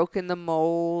had broken the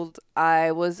mold,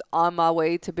 I was on my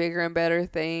way to bigger and better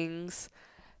things.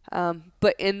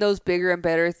 But in those bigger and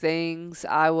better things,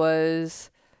 I was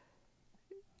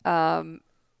um,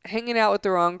 hanging out with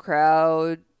the wrong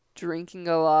crowd, drinking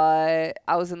a lot.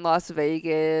 I was in Las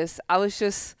Vegas. I was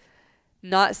just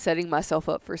not setting myself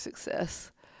up for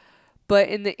success. But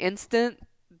in the instant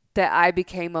that I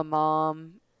became a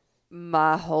mom,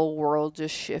 my whole world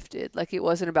just shifted. Like it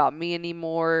wasn't about me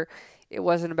anymore. It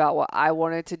wasn't about what I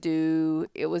wanted to do.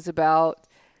 It was about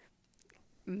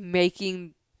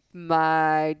making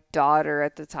my daughter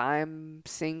at the time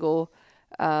single,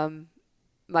 um,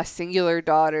 my singular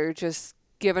daughter, just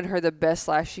giving her the best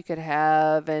life she could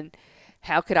have, and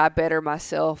how could I better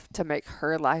myself to make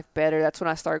her life better. That's when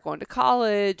I started going to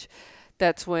college.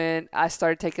 That's when I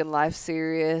started taking life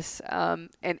serious.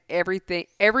 And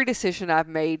every decision I've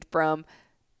made from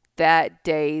that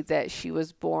day that she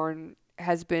was born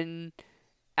has been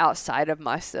outside of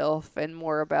myself and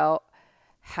more about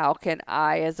how can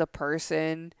I as a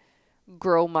person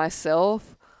grow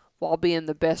myself while being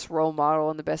the best role model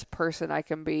and the best person I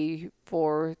can be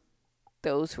for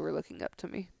those who are looking up to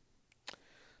me.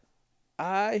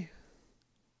 I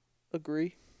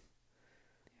agree.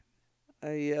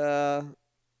 I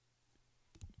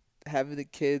Having the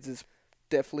kids is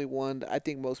definitely one I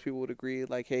think most people would agree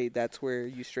like, hey, that's where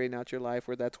you straighten out your life,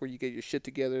 where that's where you get your shit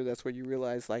together, that's where you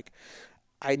realize like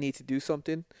I need to do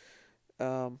something.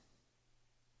 Um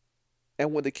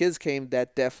and when the kids came,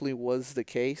 that definitely was the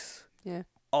case. Yeah.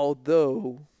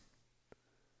 Although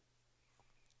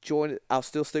I'll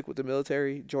still stick with the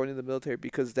military, joining the military,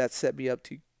 because that set me up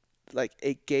to like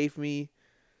it gave me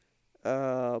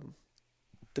um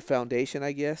the foundation,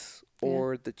 I guess, Yeah.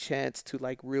 or the chance to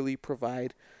like really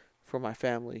provide for my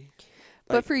family.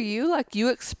 But Like, for you, like you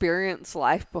experienced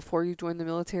life before you joined the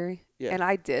military, yeah, and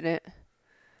I didn't.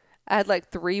 I had like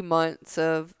 3 months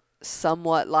of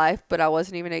somewhat life, but I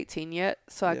wasn't even 18 yet,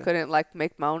 so I yeah, couldn't like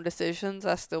make my own decisions.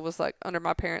 I still was like under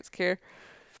my parents' care.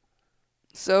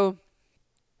 So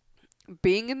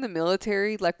being in the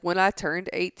military, like when I turned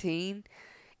 18,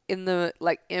 in the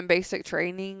like in basic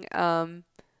training,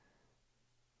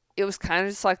 it was kind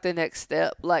of just like the next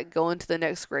step, like going to the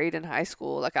next grade in high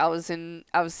school. Like I was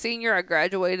senior, I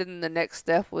graduated, and the next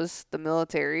step was the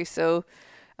military. So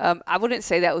I wouldn't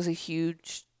say that was a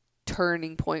huge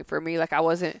turning point for me. Like I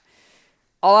wasn't,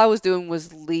 all I was doing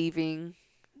was leaving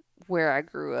where I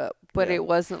grew up, but yeah, it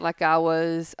wasn't like I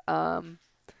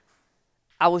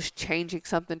was changing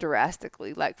something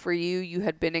drastically. Like for you, you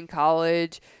had been in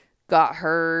college, got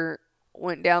hurt,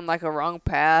 went down like a wrong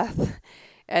path,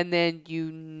 and then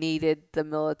you needed the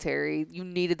military. You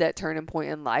needed that turning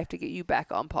point in life to get you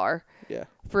back on par. yeah,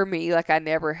 For me, like I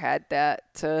never had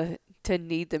that to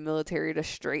need the military to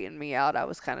straighten me out. I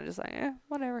was kind of just like,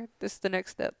 whatever. This is the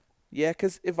next step. yeah.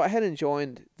 Because if I hadn't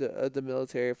joined the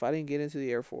military, if I didn't get into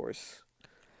the Air Force,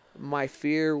 my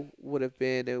fear would have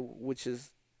been, which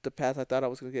is the path I thought I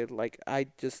was gonna get. Like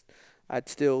I'd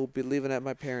still be living at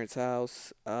my parents'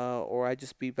 house, or I'd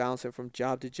just be bouncing from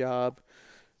job to job,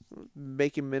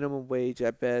 making minimum wage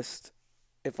at best.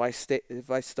 If I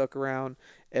stuck around,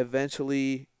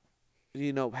 eventually,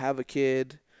 have a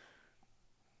kid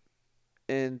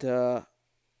and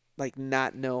like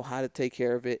not know how to take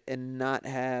care of it and not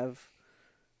have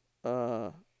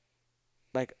uh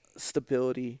like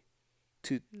stability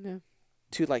to Yeah.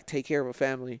 to like take care of a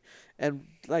family. And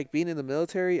like being in the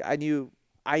military, I knew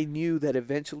that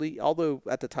eventually, although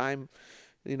at the time,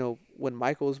 when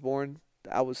Michael was born,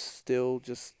 I was still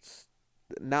just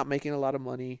not making a lot of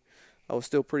money. I was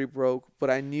still pretty broke, but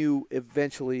I knew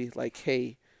eventually, like,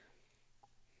 hey,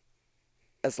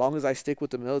 as long as I stick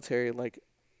with the military, like,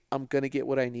 I'm gonna get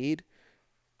what I need,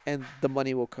 and the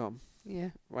money will come, Yeah.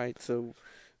 right? So,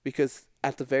 because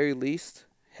at the very least,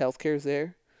 healthcare is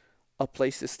there, a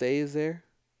place to stay is there,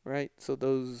 right? So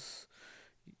those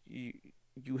you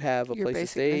you have a Your place to basic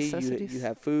stay, you necessities.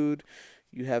 have food,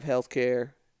 you have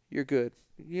healthcare, you're good.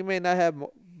 You may not have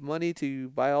money to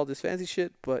buy all this fancy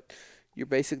shit, but your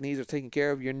basic needs are taken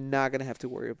care of. You're not gonna have to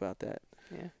worry about that,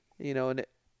 Yeah.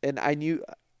 and I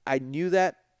knew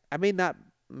that. I may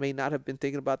not have been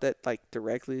thinking about that like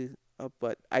directly,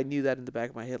 but I knew that in the back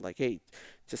of my head, like, hey,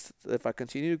 just if I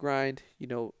continue to grind,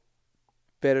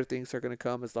 better things are going to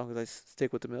come as long as I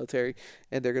stick with the military,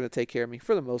 and they're going to take care of me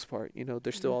for the most part.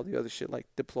 There's still Yeah. all the other shit like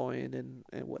deploying and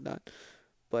whatnot,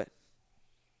 but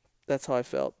that's how I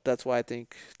felt. That's why I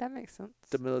think That makes sense.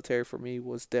 the military for me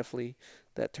was definitely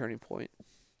that turning point.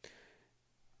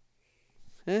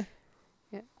 Eh,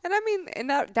 Yeah. And I mean, and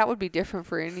that would be different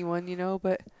for anyone,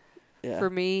 but yeah, for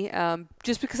me,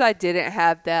 just because I didn't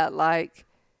have that life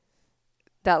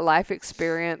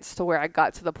experience to where I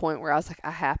got to the point where I was like,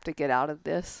 I have to get out of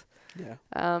this. yeah,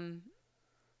 Um,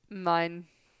 mine,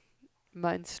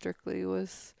 mine strictly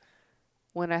was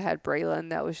when I had Braylon.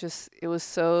 That was just, it was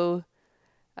so,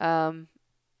 um,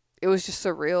 it was just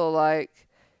surreal. Like,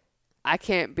 I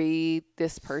can't be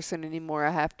this person anymore.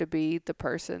 I have to be the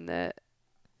person that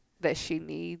she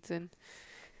needs, and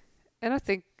I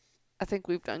think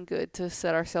we've done good to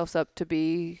set ourselves up to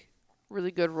be really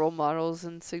good role models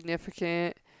and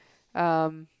significant.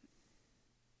 Um,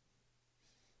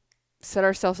 set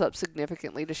ourselves up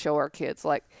significantly to show our kids,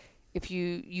 like, if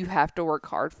you have to work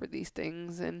hard for these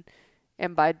things, and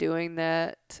by doing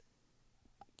that,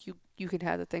 you can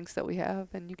have the things that we have,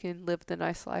 and you can live the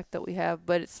nice life that we have,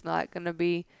 but it's not going to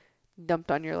be dumped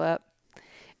on your lap.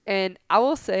 And I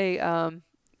will say,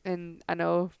 and I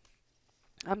know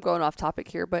I'm going off topic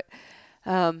here, but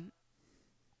um,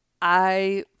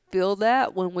 I feel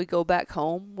that when we go back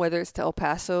home, whether it's to El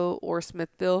Paso or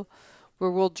Smithville, where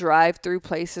we'll drive through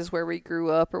places where we grew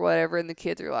up or whatever, and the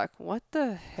kids are like, what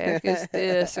the heck is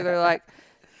this? Or they're like,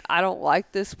 I don't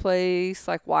like this place.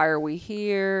 Like, why are we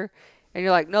here? And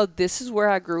you're like, no, this is where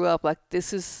I grew up. Like,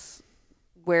 this is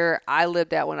where I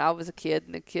lived at when I was a kid.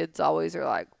 And the kids always are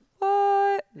like,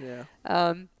 what? yeah.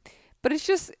 Um, but it's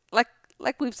just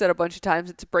like we've said a bunch of times,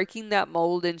 it's breaking that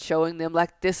mold and showing them,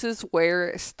 like, this is where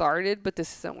it started, but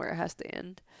this isn't where it has to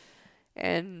end.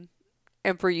 And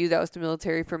for you, that was the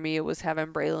military. For me, it was having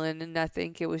Braylon, and I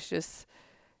think it was just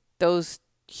those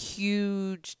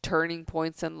huge turning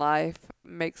points in life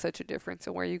make such a difference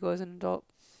in where you go as an adult.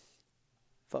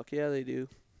 Fuck yeah, they do.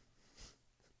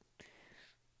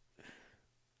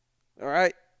 All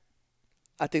right.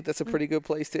 I think that's a pretty good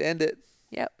place to end it.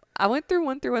 Yep. I went through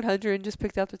 1 through 100 and just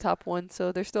picked out the top one,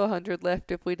 so there's still 100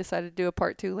 left if we decide to do a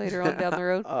part 2 later on down the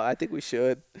road. I think we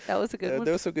should. That was a good one.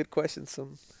 There were some good questions.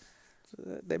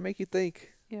 They make you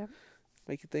think. Yeah.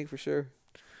 Make you think for sure.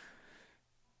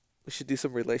 We should do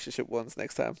some relationship ones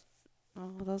next time.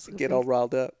 Oh, those would Get be all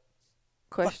riled up.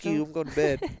 Fuck you, questions. I'm going to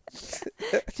bed.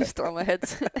 Just throw my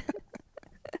heads.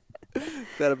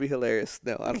 That'll be hilarious.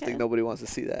 No, I don't think Okay. nobody wants to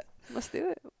see that. Let's do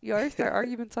it. You already start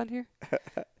arguments on here.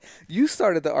 You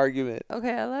started the argument.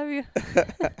 Okay, I love you.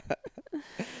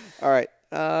 All right.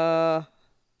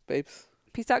 Babes.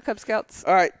 Peace out, Cub Scouts.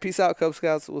 All right. Peace out, Cub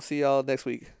Scouts. We'll see y'all next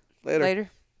week. Later.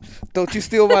 Don't you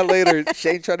steal my later.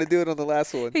 Shane tried to do it on the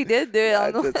last one. He did do it.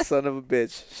 I don't know. That son of a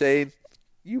bitch. Shane,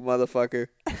 you motherfucker.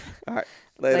 All right.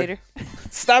 Later. Later.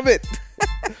 Stop it.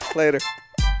 Later.